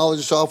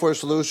technology, software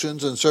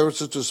solutions, and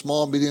services to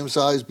small,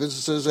 medium-sized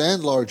businesses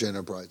and large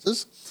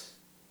enterprises.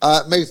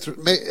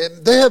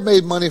 They have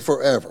made money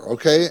forever,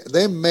 okay?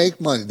 They make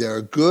money. They're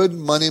a good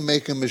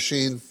money-making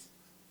machine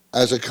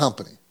as a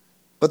company.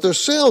 But their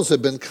sales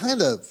have been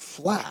kind of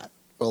flat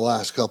for the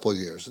last couple of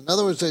years. In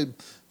other words, they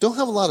don't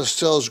have a lot of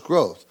sales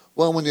growth.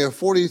 Well, when you're a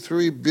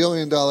 $43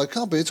 billion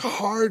company, it's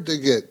hard to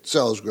get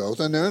sales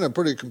growth, and they're in a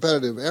pretty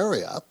competitive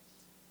area.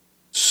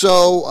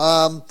 So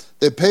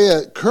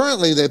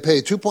currently they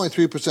pay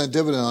 2.3%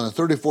 dividend on a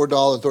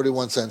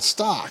 $34.31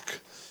 stock.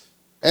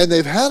 And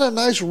they've had a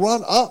nice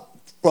run up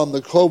from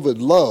the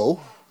COVID low,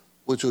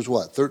 which was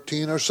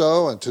 13 or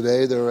so, and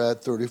today they're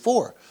at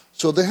 34.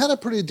 So they had a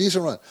pretty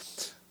decent run.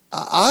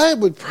 I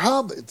would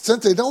probably,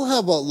 since they don't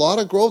have a lot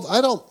of growth,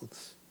 I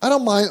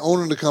don't mind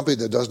owning a company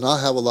that does not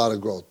have a lot of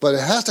growth, but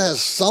it has to have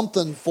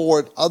something for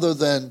it other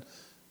than,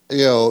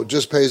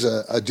 just pays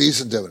a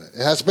decent dividend.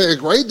 It has to pay a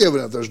great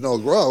dividend if there's no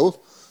growth,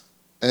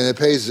 and it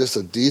pays just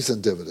a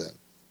decent dividend.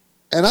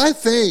 And I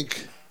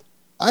think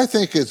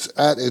it's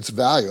at its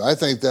value. I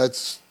think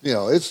that's,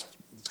 it's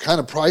kind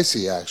of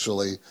pricey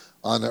actually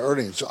on the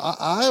earnings. So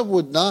I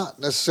would not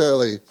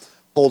necessarily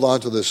hold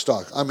on to this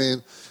stock. I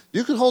mean,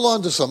 you can hold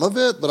on to some of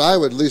it, but I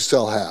would at least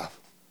sell half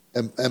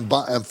and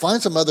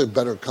find some other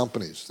better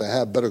companies that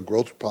have better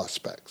growth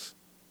prospects.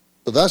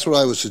 So that's what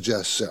I would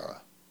suggest, Sarah.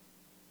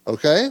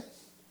 Okay?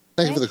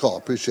 Thank you for the call.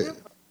 Appreciate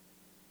it.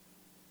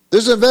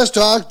 This is Invest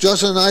Talk.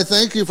 Justin and I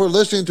thank you for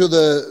listening to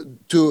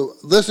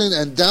listening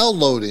and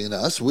downloading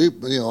us. Our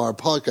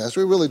podcast.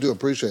 We really do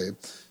appreciate it.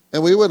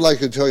 And we would like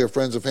to tell your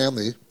friends and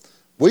family,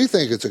 we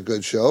think it's a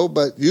good show,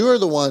 but you are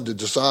the one to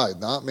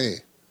decide, not me.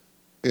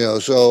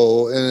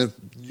 So, and if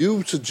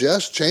you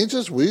suggest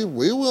changes,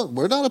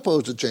 we're not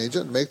opposed to change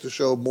it and make the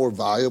show more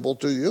valuable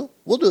to you.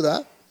 We'll do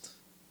that.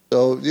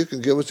 So you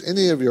can give us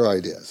any of your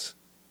ideas.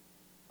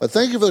 But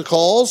thank you for the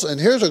calls.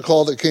 And here's a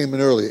call that came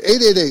in early,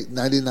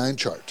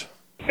 888-99-CHART.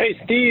 Hey,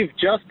 Steve,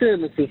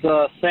 Justin, this is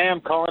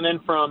Sam calling in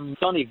from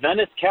sunny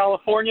Venice,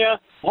 California.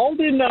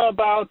 Holding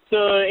about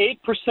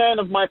 8%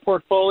 of my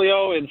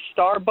portfolio in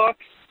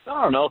Starbucks.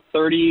 I don't know,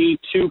 32%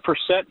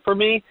 for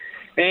me.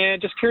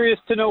 And just curious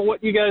to know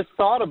what you guys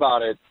thought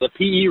about it. The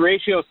PE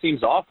ratio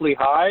seems awfully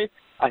high.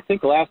 I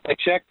think last I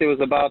checked, it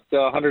was about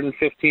 $115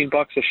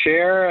 a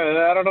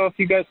share. I don't know if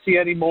you guys see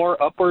any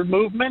more upward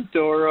movement,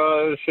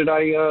 or should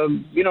I,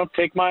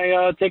 take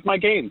my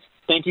gains.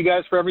 Thank you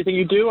guys for everything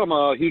you do. I'm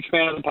a huge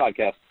fan of the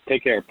podcast.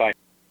 Take care. Bye.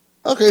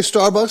 Okay,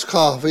 Starbucks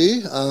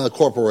Coffee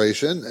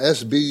Corporation,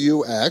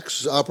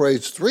 SBUX,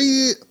 operates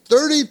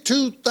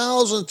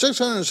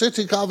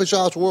 32,660 coffee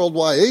shops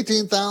worldwide,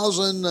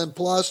 18,000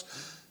 plus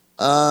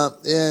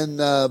in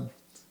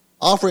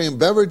offering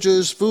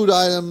beverages, food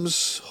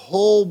items,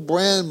 whole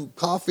brand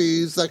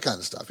coffees, that kind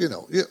of stuff.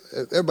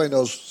 Everybody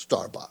knows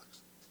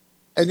Starbucks.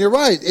 And you're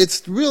right,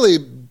 it's really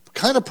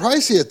kind of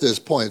pricey at this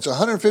point. It's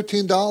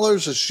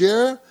 $115 a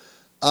share.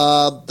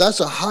 That's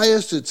the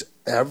highest it's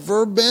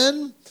ever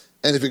been.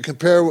 And if you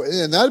compare,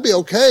 and that'd be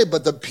okay,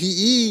 but the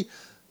PE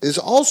is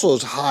also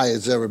as high as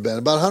it's ever been,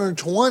 about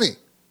 120.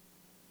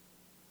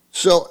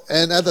 So,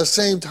 and at the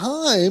same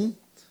time,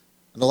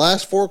 in the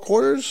last 4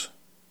 quarters,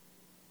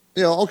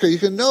 you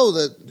can know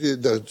that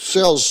the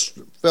sales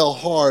fell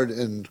hard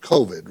in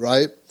COVID,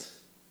 right?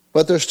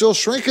 But they're still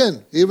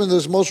shrinking, even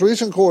this most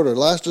recent quarter,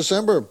 last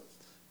December.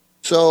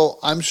 So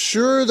I'm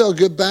sure they'll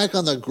get back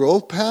on the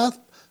growth path,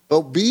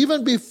 but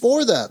even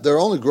before that, they're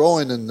only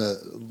growing in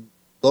the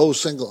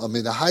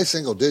the high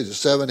single digits,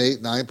 7,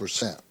 8,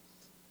 9%.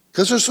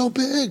 Because they're so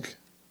big.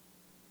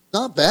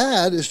 Not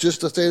bad, it's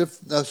just a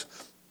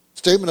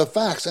statement of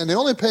facts. And they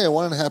only pay a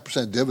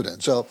 1.5%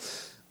 dividend. So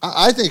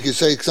I think you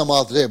take some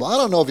off the table. I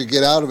don't know if you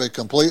get out of it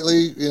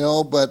completely,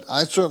 but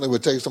I certainly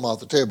would take some off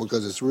the table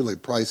because it's really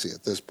pricey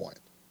at this point.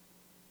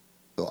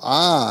 So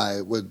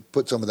I would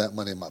put some of that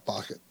money in my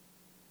pocket.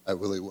 I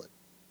really would.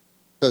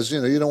 Because,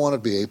 you don't want to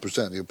be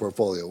 8% of your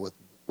portfolio with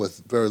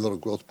very little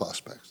growth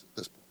prospects at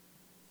this point.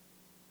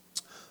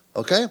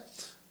 Okay?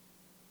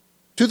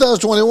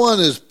 2021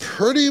 is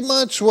pretty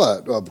much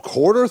a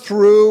quarter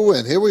through,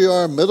 and here we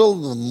are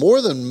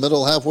more than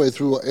halfway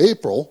through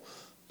April.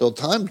 So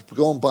time's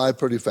going by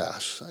pretty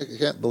fast. I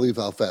can't believe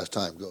how fast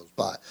time goes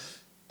by.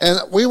 And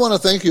we want to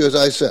thank you, as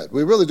I said.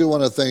 We really do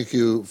want to thank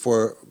you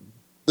for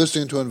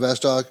listening to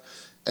Invest Talk.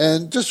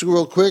 And just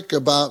real quick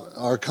about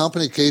our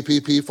company,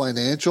 KPP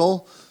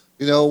Financial.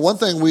 One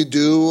thing we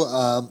do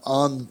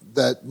on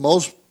that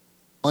most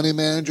money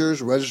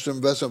managers, registered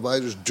investment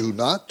advisors do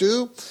not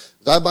do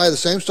is I buy the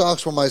same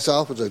stocks for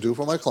myself as I do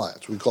for my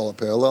clients. We call it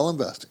parallel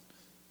investing.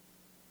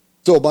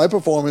 So my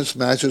performance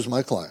matches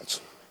my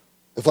clients.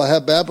 If I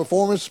have bad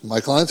performance,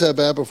 my clients have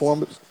bad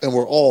performance, and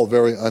we're all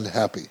very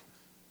unhappy.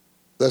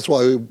 That's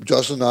why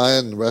Justin and I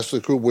and the rest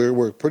of the crew, we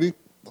work pretty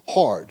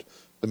hard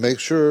to make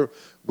sure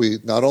we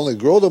not only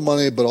grow the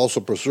money, but also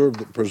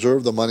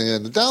preserve the money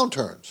in the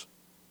downturns.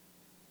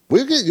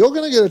 You're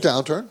going to get a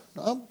downturn.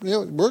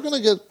 We're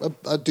going to get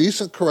a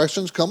decent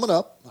corrections coming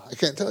up. I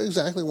can't tell you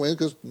exactly when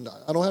because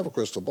I don't have a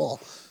crystal ball.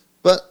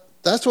 But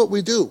that's what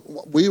we do.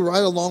 We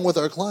ride along with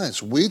our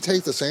clients. We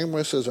take the same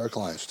risks as our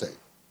clients take.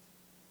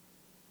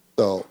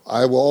 So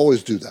I will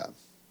always do that.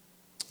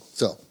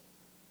 So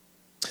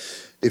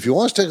if you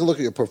want us to take a look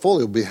at your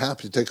portfolio, we'll be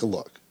happy to take a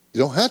look. You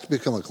don't have to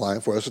become a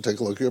client for us to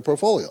take a look at your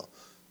portfolio.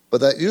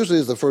 But that usually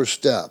is the first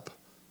step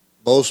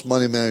most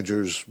money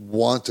managers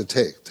want to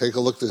take. Take a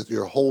look at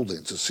your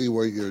holdings to see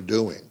where you're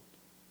doing,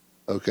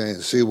 okay,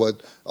 and see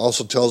what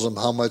also tells them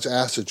how much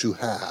assets you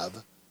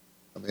have.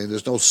 I mean,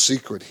 there's no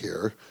secret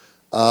here,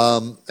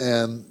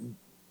 and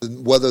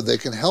whether they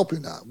can help you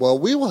or not. Well,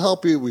 we will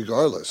help you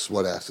regardless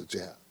what assets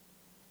you have.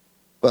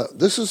 But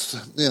this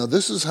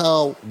is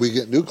how we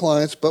get new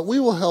clients, but we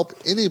will help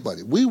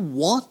anybody. We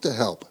want to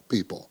help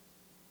people.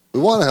 We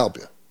want to help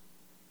you.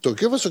 So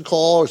give us a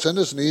call or send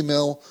us an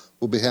email.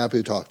 We'll be happy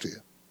to talk to you.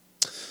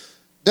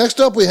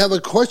 Next up, we have a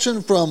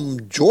question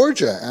from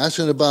Georgia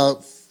asking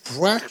about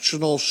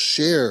fractional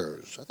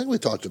shares. I think we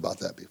talked about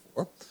that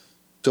before.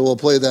 So we'll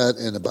play that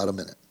in about a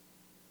minute.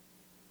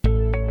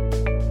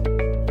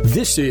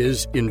 This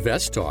is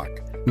Invest Talk,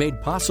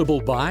 made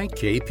possible by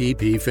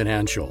KPP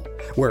Financial,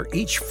 where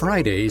each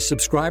Friday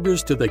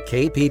subscribers to the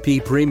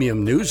KPP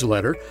Premium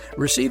newsletter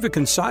receive a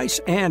concise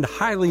and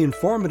highly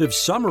informative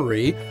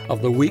summary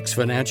of the week's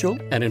financial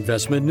and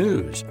investment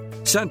news,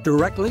 sent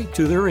directly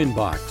to their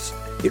inbox.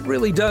 It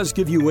really does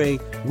give you a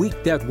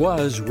week that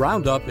was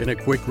roundup in a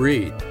quick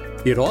read.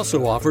 It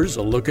also offers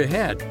a look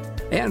ahead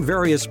and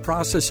various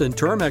process and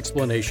term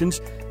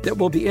explanations that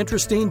will be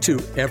interesting to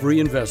every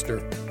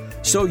investor.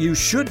 So you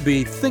should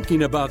be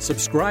thinking about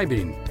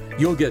subscribing.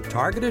 You'll get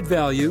targeted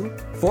value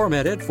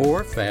formatted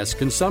for fast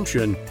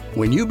consumption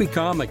when you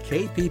become a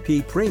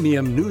KPP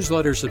Premium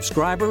newsletter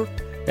subscriber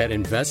at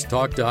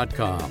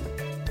investtalk.com.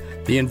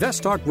 The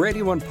Invest Talk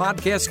Radio and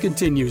podcast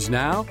continues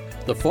now.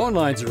 The phone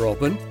lines are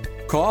open.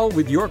 Call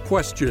with your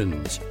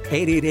questions.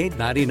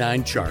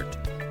 888-99-CHART.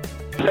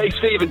 Hey,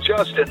 Steve and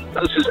Justin.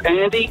 This is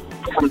Andy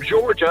from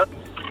Georgia,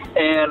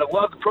 and I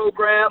love the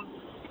program.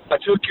 I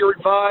took your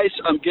advice.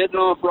 I'm getting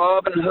off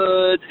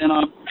Robinhood, and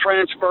I'm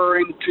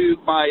transferring to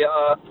my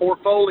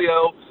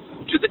portfolio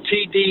to the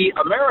TD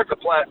America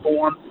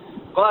platform.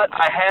 But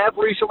I have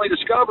recently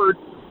discovered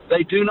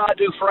they do not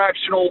do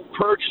fractional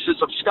purchases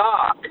of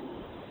stock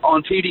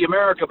on TD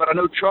America, but I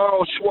know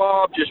Charles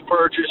Schwab just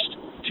purchased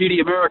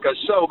TD America.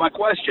 So my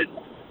question,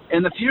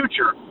 in the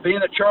future, being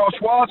that Charles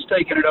Schwab's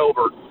taking it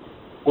over,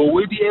 will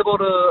we be able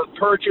to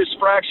purchase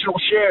fractional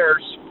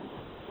shares?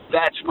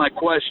 That's my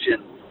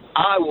question.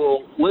 I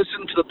will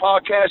listen to the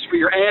podcast for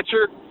your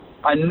answer.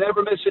 I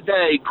never miss a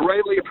day.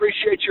 Greatly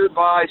appreciate your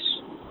advice.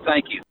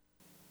 Thank you.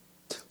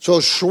 So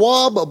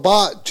Schwab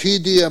bought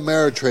TD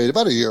Ameritrade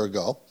about a year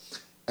ago,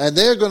 and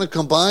they're going to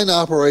combine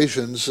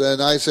operations,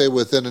 and I say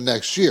within the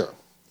next year.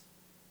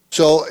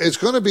 So it's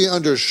going to be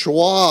under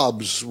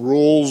Schwab's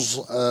rules,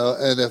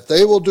 and if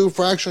they will do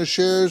fractional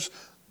shares,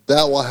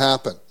 that will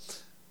happen.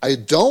 I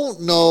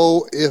don't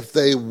know if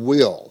they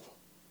will.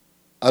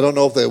 I don't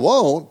know if they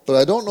won't, but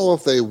I don't know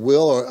if they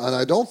will, and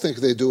I don't think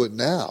they do it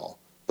now.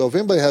 So if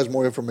anybody has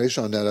more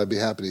information on that, I'd be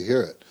happy to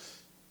hear it.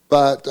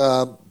 But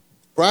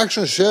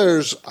fractional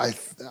shares,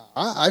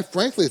 I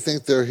frankly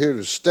think they're here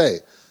to stay.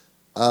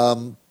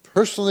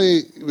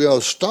 Personally,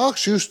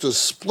 stocks used to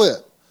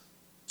split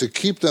to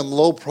keep them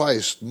low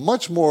priced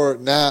much more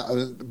now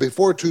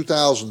before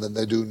 2000 than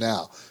they do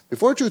now.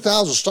 Before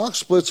 2000, stock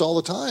splits all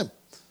the time.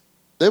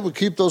 They would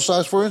keep those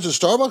stocks. For instance,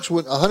 Starbucks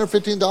went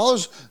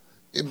 $115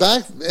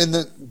 back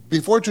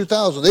before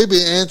 2000. They'd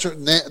be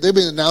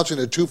announcing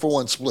a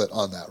 2-for-1 split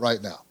on that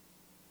right now.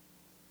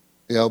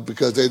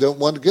 Because they don't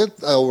want to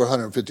get over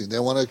 115. They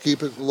want to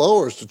keep it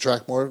lower to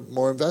attract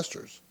more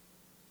investors.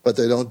 But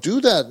they don't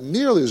do that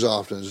nearly as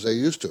often as they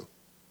used to.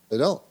 They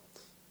don't.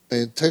 I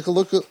mean, take a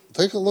look at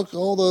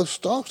all the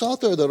stocks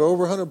out there that are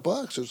over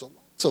 $100. There's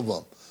lots of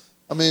them.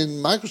 I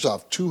mean,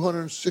 Microsoft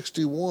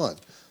 261,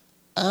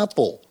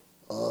 Apple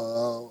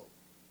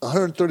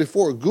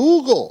 134,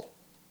 Google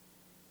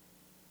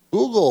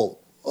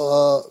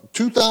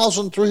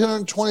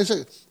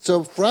 2,326.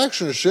 So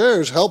fractional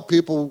shares help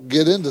people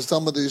get into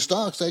some of these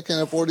stocks. They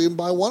can't afford to even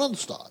buy one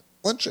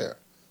share.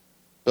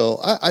 So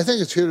I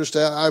think it's here to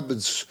stay. I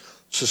would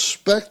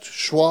suspect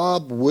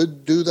Schwab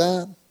would do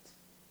that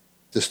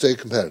to stay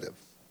competitive.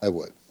 I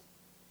would.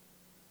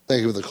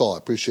 Thank you for the call. I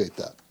appreciate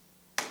that.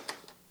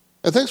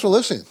 And thanks for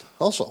listening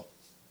also.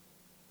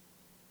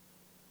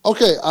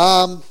 Okay,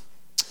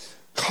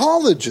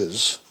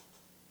 colleges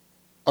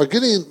are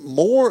getting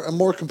more and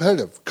more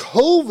competitive.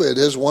 COVID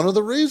is one of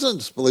the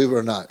reasons, believe it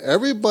or not.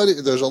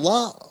 There's a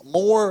lot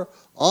more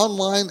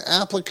online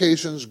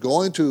applications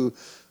going to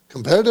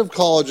competitive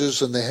colleges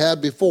than they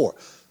had before.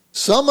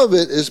 Some of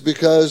it is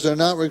because they're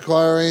not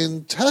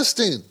requiring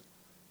testing,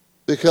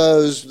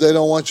 because they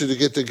don't want you to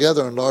get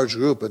together in a large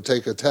group and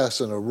take a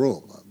test in a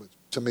room, which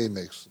to me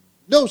makes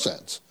no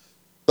sense.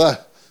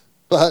 But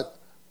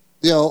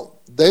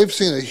they've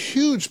seen a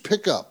huge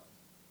pickup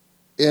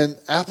in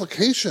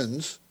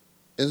applications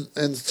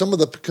in some of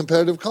the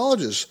competitive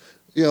colleges.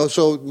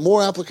 So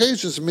more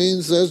applications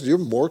means there's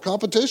more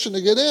competition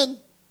to get in.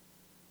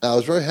 Now, I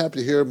was very happy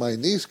to hear my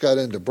niece got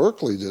into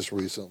Berkeley just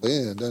recently,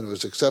 and then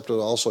was accepted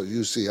also at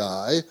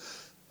UCI,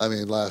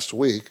 last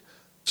week.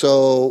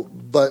 So,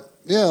 but,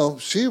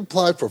 she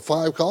applied for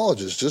 5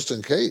 colleges just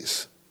in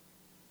case.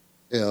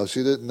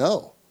 She didn't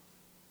know.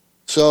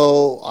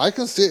 So I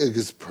can see it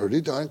gets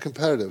pretty darn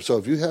competitive. So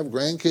if you have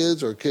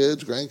grandkids or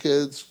kids,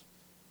 grandkids,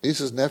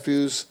 nieces,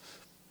 nephews,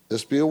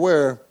 just be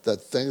aware that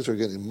things are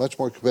getting much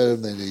more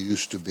competitive than they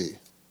used to be.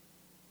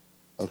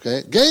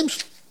 Okay?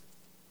 Games?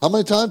 How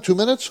many time? 2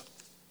 minutes?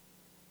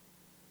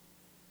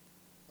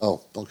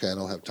 Oh, okay, I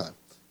don't have time.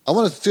 I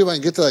want to see if I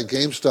can get to that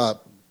GameStop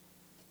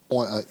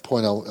point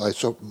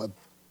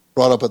I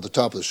brought up at the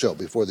top of the show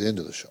before the end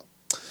of the show.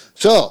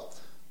 So,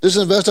 this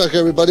is Invest Talk,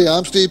 everybody.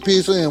 I'm Steve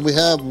Peasley, and we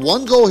have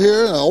one goal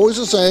here, and always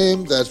the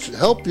same, that's to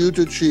help you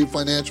to achieve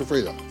financial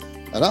freedom.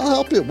 And I'll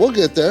help you. We'll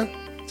get there.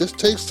 This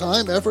takes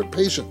time, effort,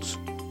 patience.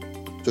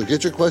 So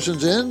get your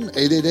questions in,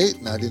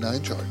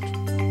 888-99-CHART.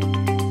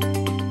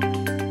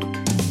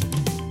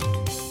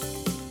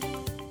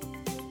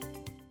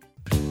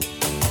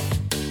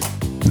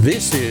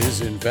 This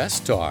is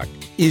Invest Talk.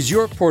 Is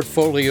your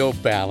portfolio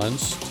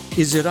balanced?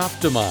 Is it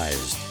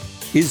optimized?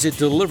 Is it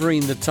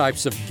delivering the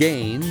types of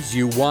gains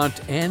you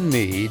want and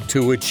need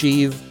to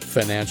achieve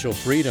financial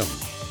freedom?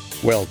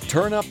 Well,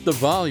 turn up the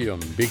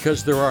volume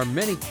because there are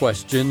many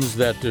questions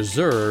that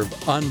deserve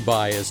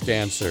unbiased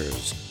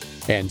answers.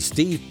 And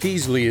Steve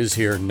Peasley is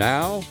here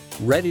now,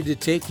 ready to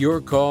take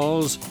your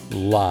calls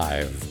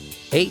live.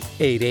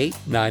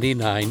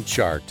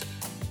 888-99-CHART.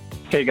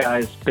 Hey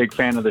guys, big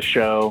fan of the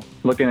show.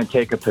 Looking to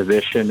take a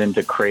position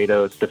into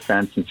Kratos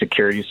Defense and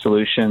Security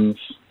Solutions,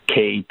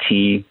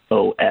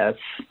 KTOS.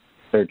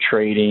 They're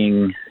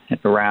trading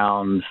at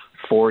around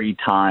 40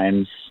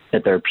 times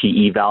at their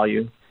PE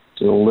value.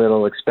 It's a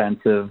little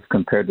expensive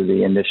compared to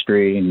the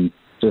industry, and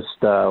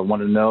just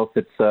want to know if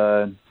it's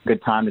a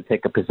good time to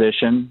take a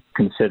position,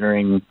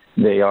 considering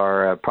they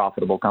are a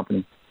profitable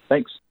company.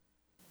 Thanks.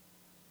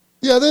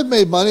 Yeah, they've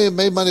made money. It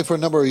made money for a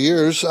number of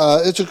years.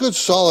 It's a good,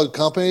 solid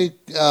company.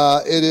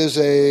 It is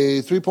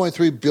a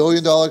 $3.3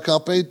 billion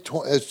company.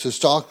 The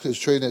stock is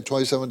trading at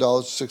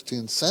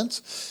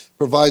 $27.16.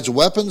 Provides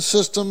weapons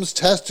systems,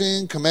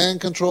 testing, command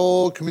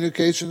control,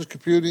 communications,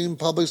 computing,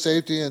 public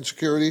safety, and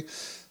security.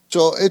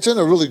 So it's in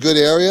a really good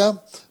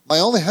area. My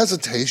only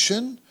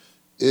hesitation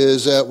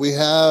is that we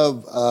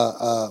have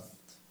a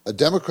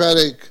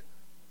Democratic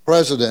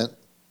president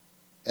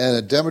and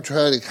a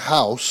Democratic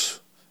House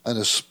and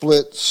a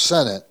split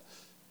Senate,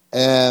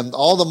 and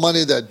all the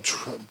money that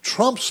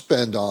Trump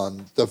spent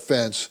on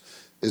defense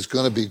is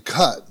going to be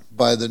cut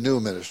by the new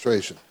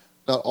administration.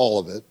 Not all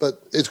of it,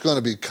 but it's going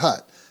to be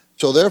cut.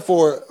 So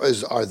therefore,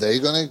 are they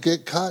going to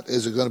get cut?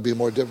 Is it going to be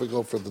more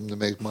difficult for them to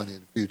make money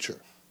in the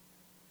future?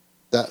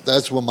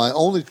 That's what my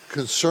only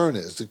concern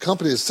is. The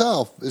company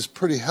itself is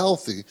pretty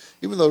healthy,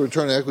 even though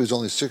return on equity is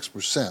only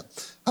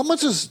 6%. How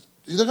much is,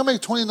 they're going to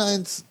make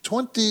 29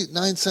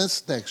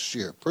 cents next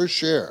year per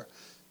share.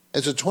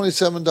 It's a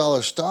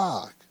 $27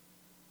 stock.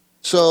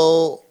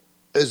 So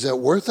is it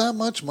worth that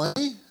much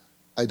money?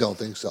 I don't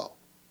think so.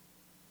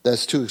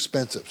 That's too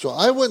expensive. So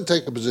I wouldn't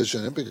take a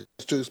position in it because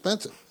it's too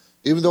expensive.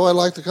 Even though I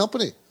like the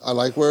company, I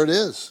like where it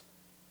is.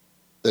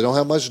 They don't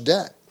have much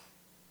debt.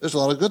 There's a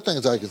lot of good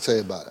things I could say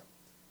about it,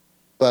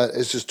 but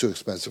it's just too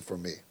expensive for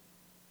me.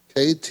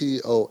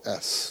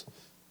 KTOS.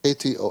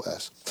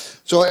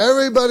 So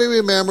everybody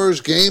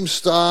remembers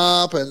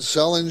GameStop and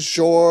selling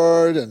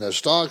short and the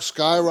stock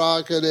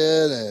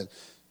skyrocketed and,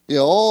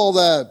 all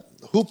that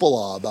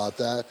hoopla about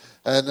that.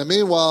 And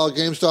meanwhile,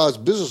 GameStop's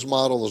business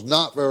model is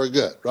not very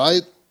good,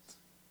 right?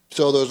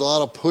 So there's a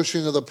lot of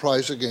pushing of the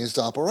price of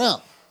GameStop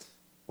around.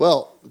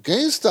 Well,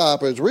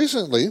 GameStop has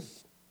recently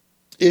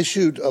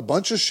issued a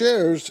bunch of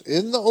shares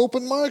in the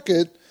open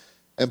market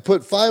and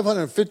put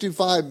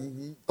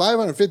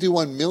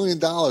 $551 million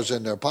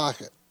in their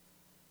pocket.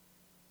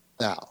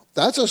 Now,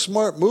 that's a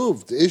smart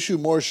move to issue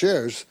more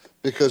shares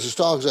because the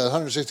stock's at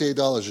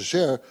 $168 a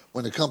share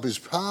when the company's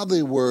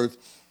probably worth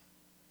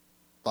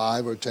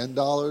 $5 or $10,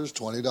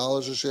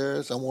 $20 a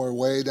share, somewhere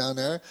way down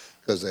there,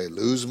 because they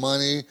lose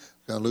money,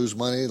 going to lose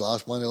money,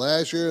 lost money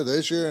last year,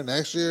 this year,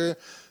 next year.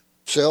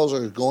 Sales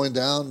are going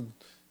down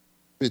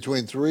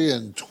between 3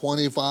 and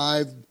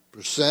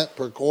 25%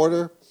 per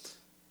quarter.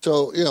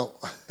 So,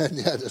 and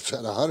yet it's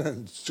at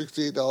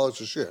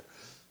 $168 a share.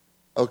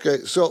 Okay,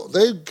 so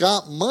they've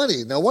got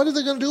money. Now, what are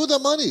they going to do with that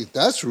money?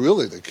 That's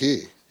really the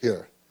key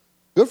here.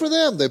 Good for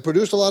them. They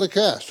produced a lot of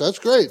cash. That's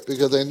great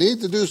because they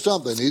need to do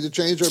something. They need to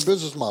change their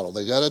business model.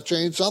 They got to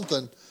change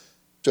something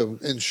to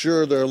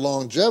ensure their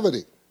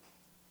longevity.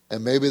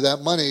 And maybe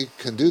that money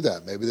can do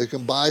that. Maybe they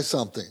can buy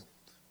something.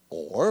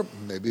 Or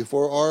maybe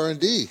for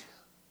R&D.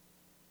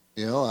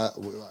 I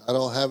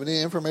don't have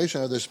any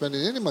information. Are they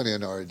spending any money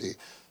on R&D?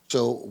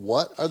 So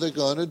what are they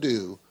going to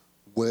do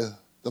with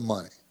the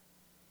money?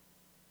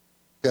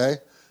 Okay?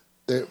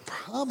 They're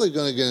probably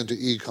going to get into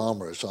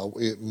e-commerce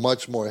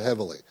much more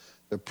heavily.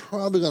 They're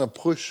probably going to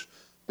push,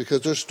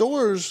 because their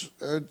stores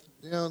are,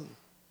 they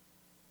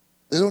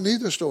don't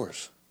need their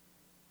stores.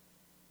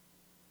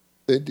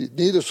 They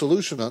need a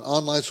solution, an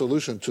online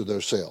solution to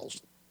their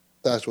sales.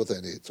 That's what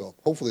they need. So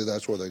hopefully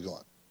that's where they're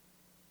going.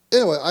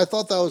 Anyway, I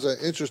thought that was an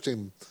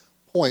interesting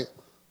point.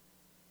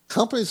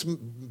 Companies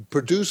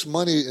produce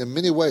money in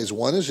many ways.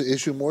 One is to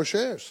issue more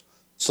shares.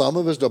 Some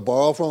of it is to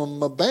borrow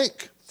from a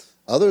bank.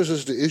 Others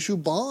is to issue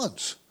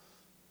bonds.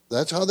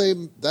 That's how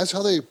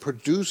they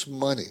produce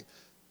money.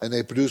 And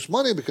they produce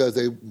money because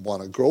they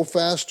want to grow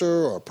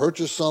faster or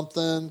purchase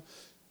something.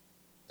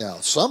 Now,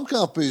 some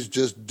companies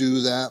just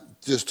do that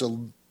just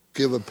to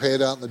pay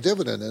it out in the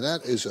dividend, and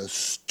that is a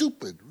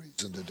stupid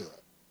reason to do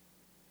it.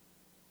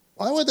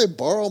 Why would they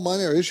borrow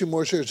money or issue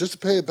more shares just to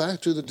pay it back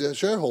to the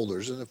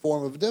shareholders in the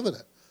form of a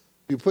dividend?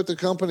 You put the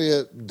company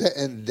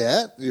in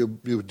debt? You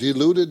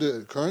diluted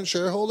the current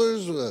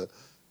shareholders?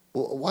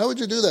 Why would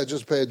you do that,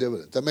 just pay a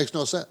dividend? That makes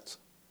no sense.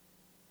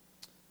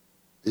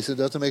 At least it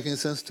doesn't make any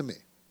sense to me.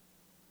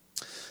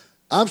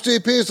 I'm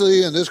Steve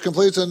Peasley, and this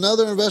completes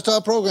another Invest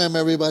Talk program,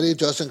 everybody.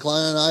 Justin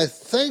Klein and I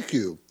thank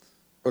you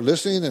for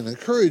listening and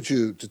encourage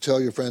you to tell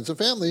your friends and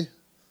family,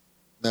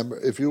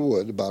 if you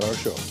would, about our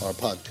show, our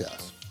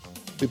podcast.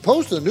 We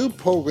post a new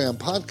program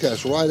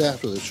podcast right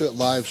after the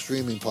live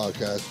streaming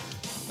podcast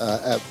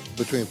at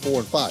between 4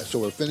 and 5. So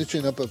we're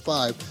finishing up at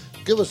 5.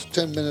 Give us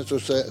 10 minutes or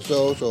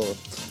so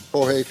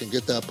Jorge can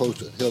get that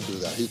posted. He'll do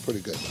that. He's pretty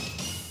good.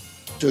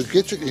 So you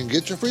can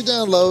get your free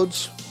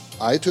downloads,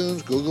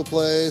 iTunes, Google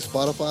Play,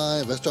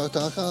 Spotify,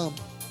 investtalk.com.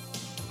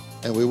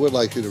 And we would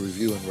like you to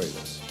review and rate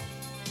us.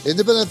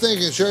 Independent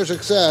thinking, share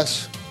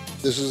success.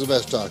 This is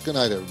Invest Talk. Good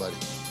night, everybody.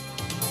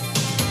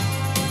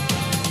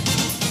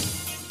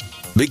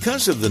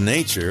 Because of the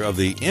nature of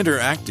the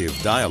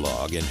interactive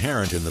dialogue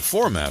inherent in the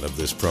format of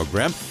this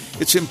program,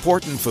 it's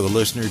important for the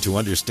listener to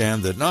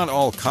understand that not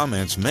all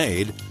comments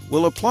made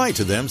will apply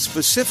to them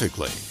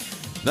specifically.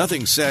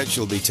 Nothing said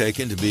shall be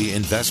taken to be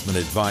investment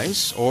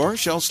advice, or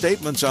shall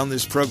statements on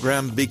this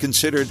program be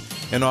considered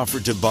an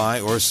offer to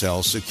buy or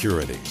sell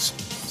securities.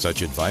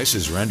 Such advice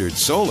is rendered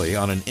solely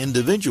on an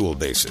individual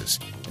basis,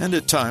 and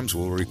at times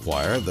will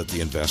require that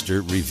the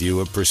investor review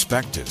a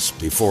prospectus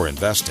before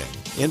investing.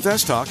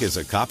 Invest Talk is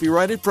a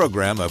copyrighted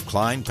program of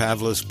Klein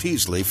Pavlis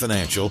Peasley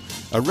Financial,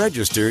 a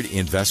registered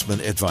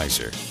investment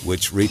advisor,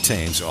 which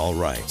retains all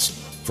rights.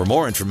 For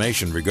more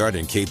information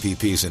regarding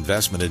KPP's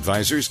investment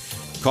advisors,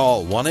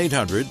 call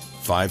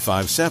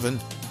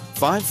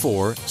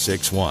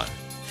 1-800-557-5461.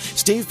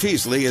 Steve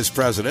Peasley is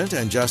President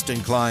and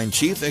Justin Klein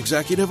Chief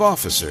Executive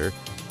Officer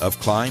of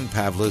Klein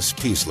Pavlis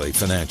Peasley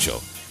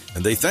Financial.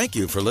 And they thank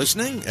you for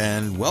listening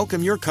and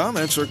welcome your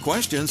comments or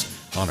questions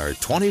on our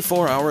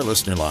 24-hour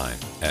listener line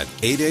at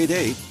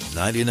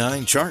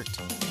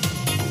 888-99-CHART.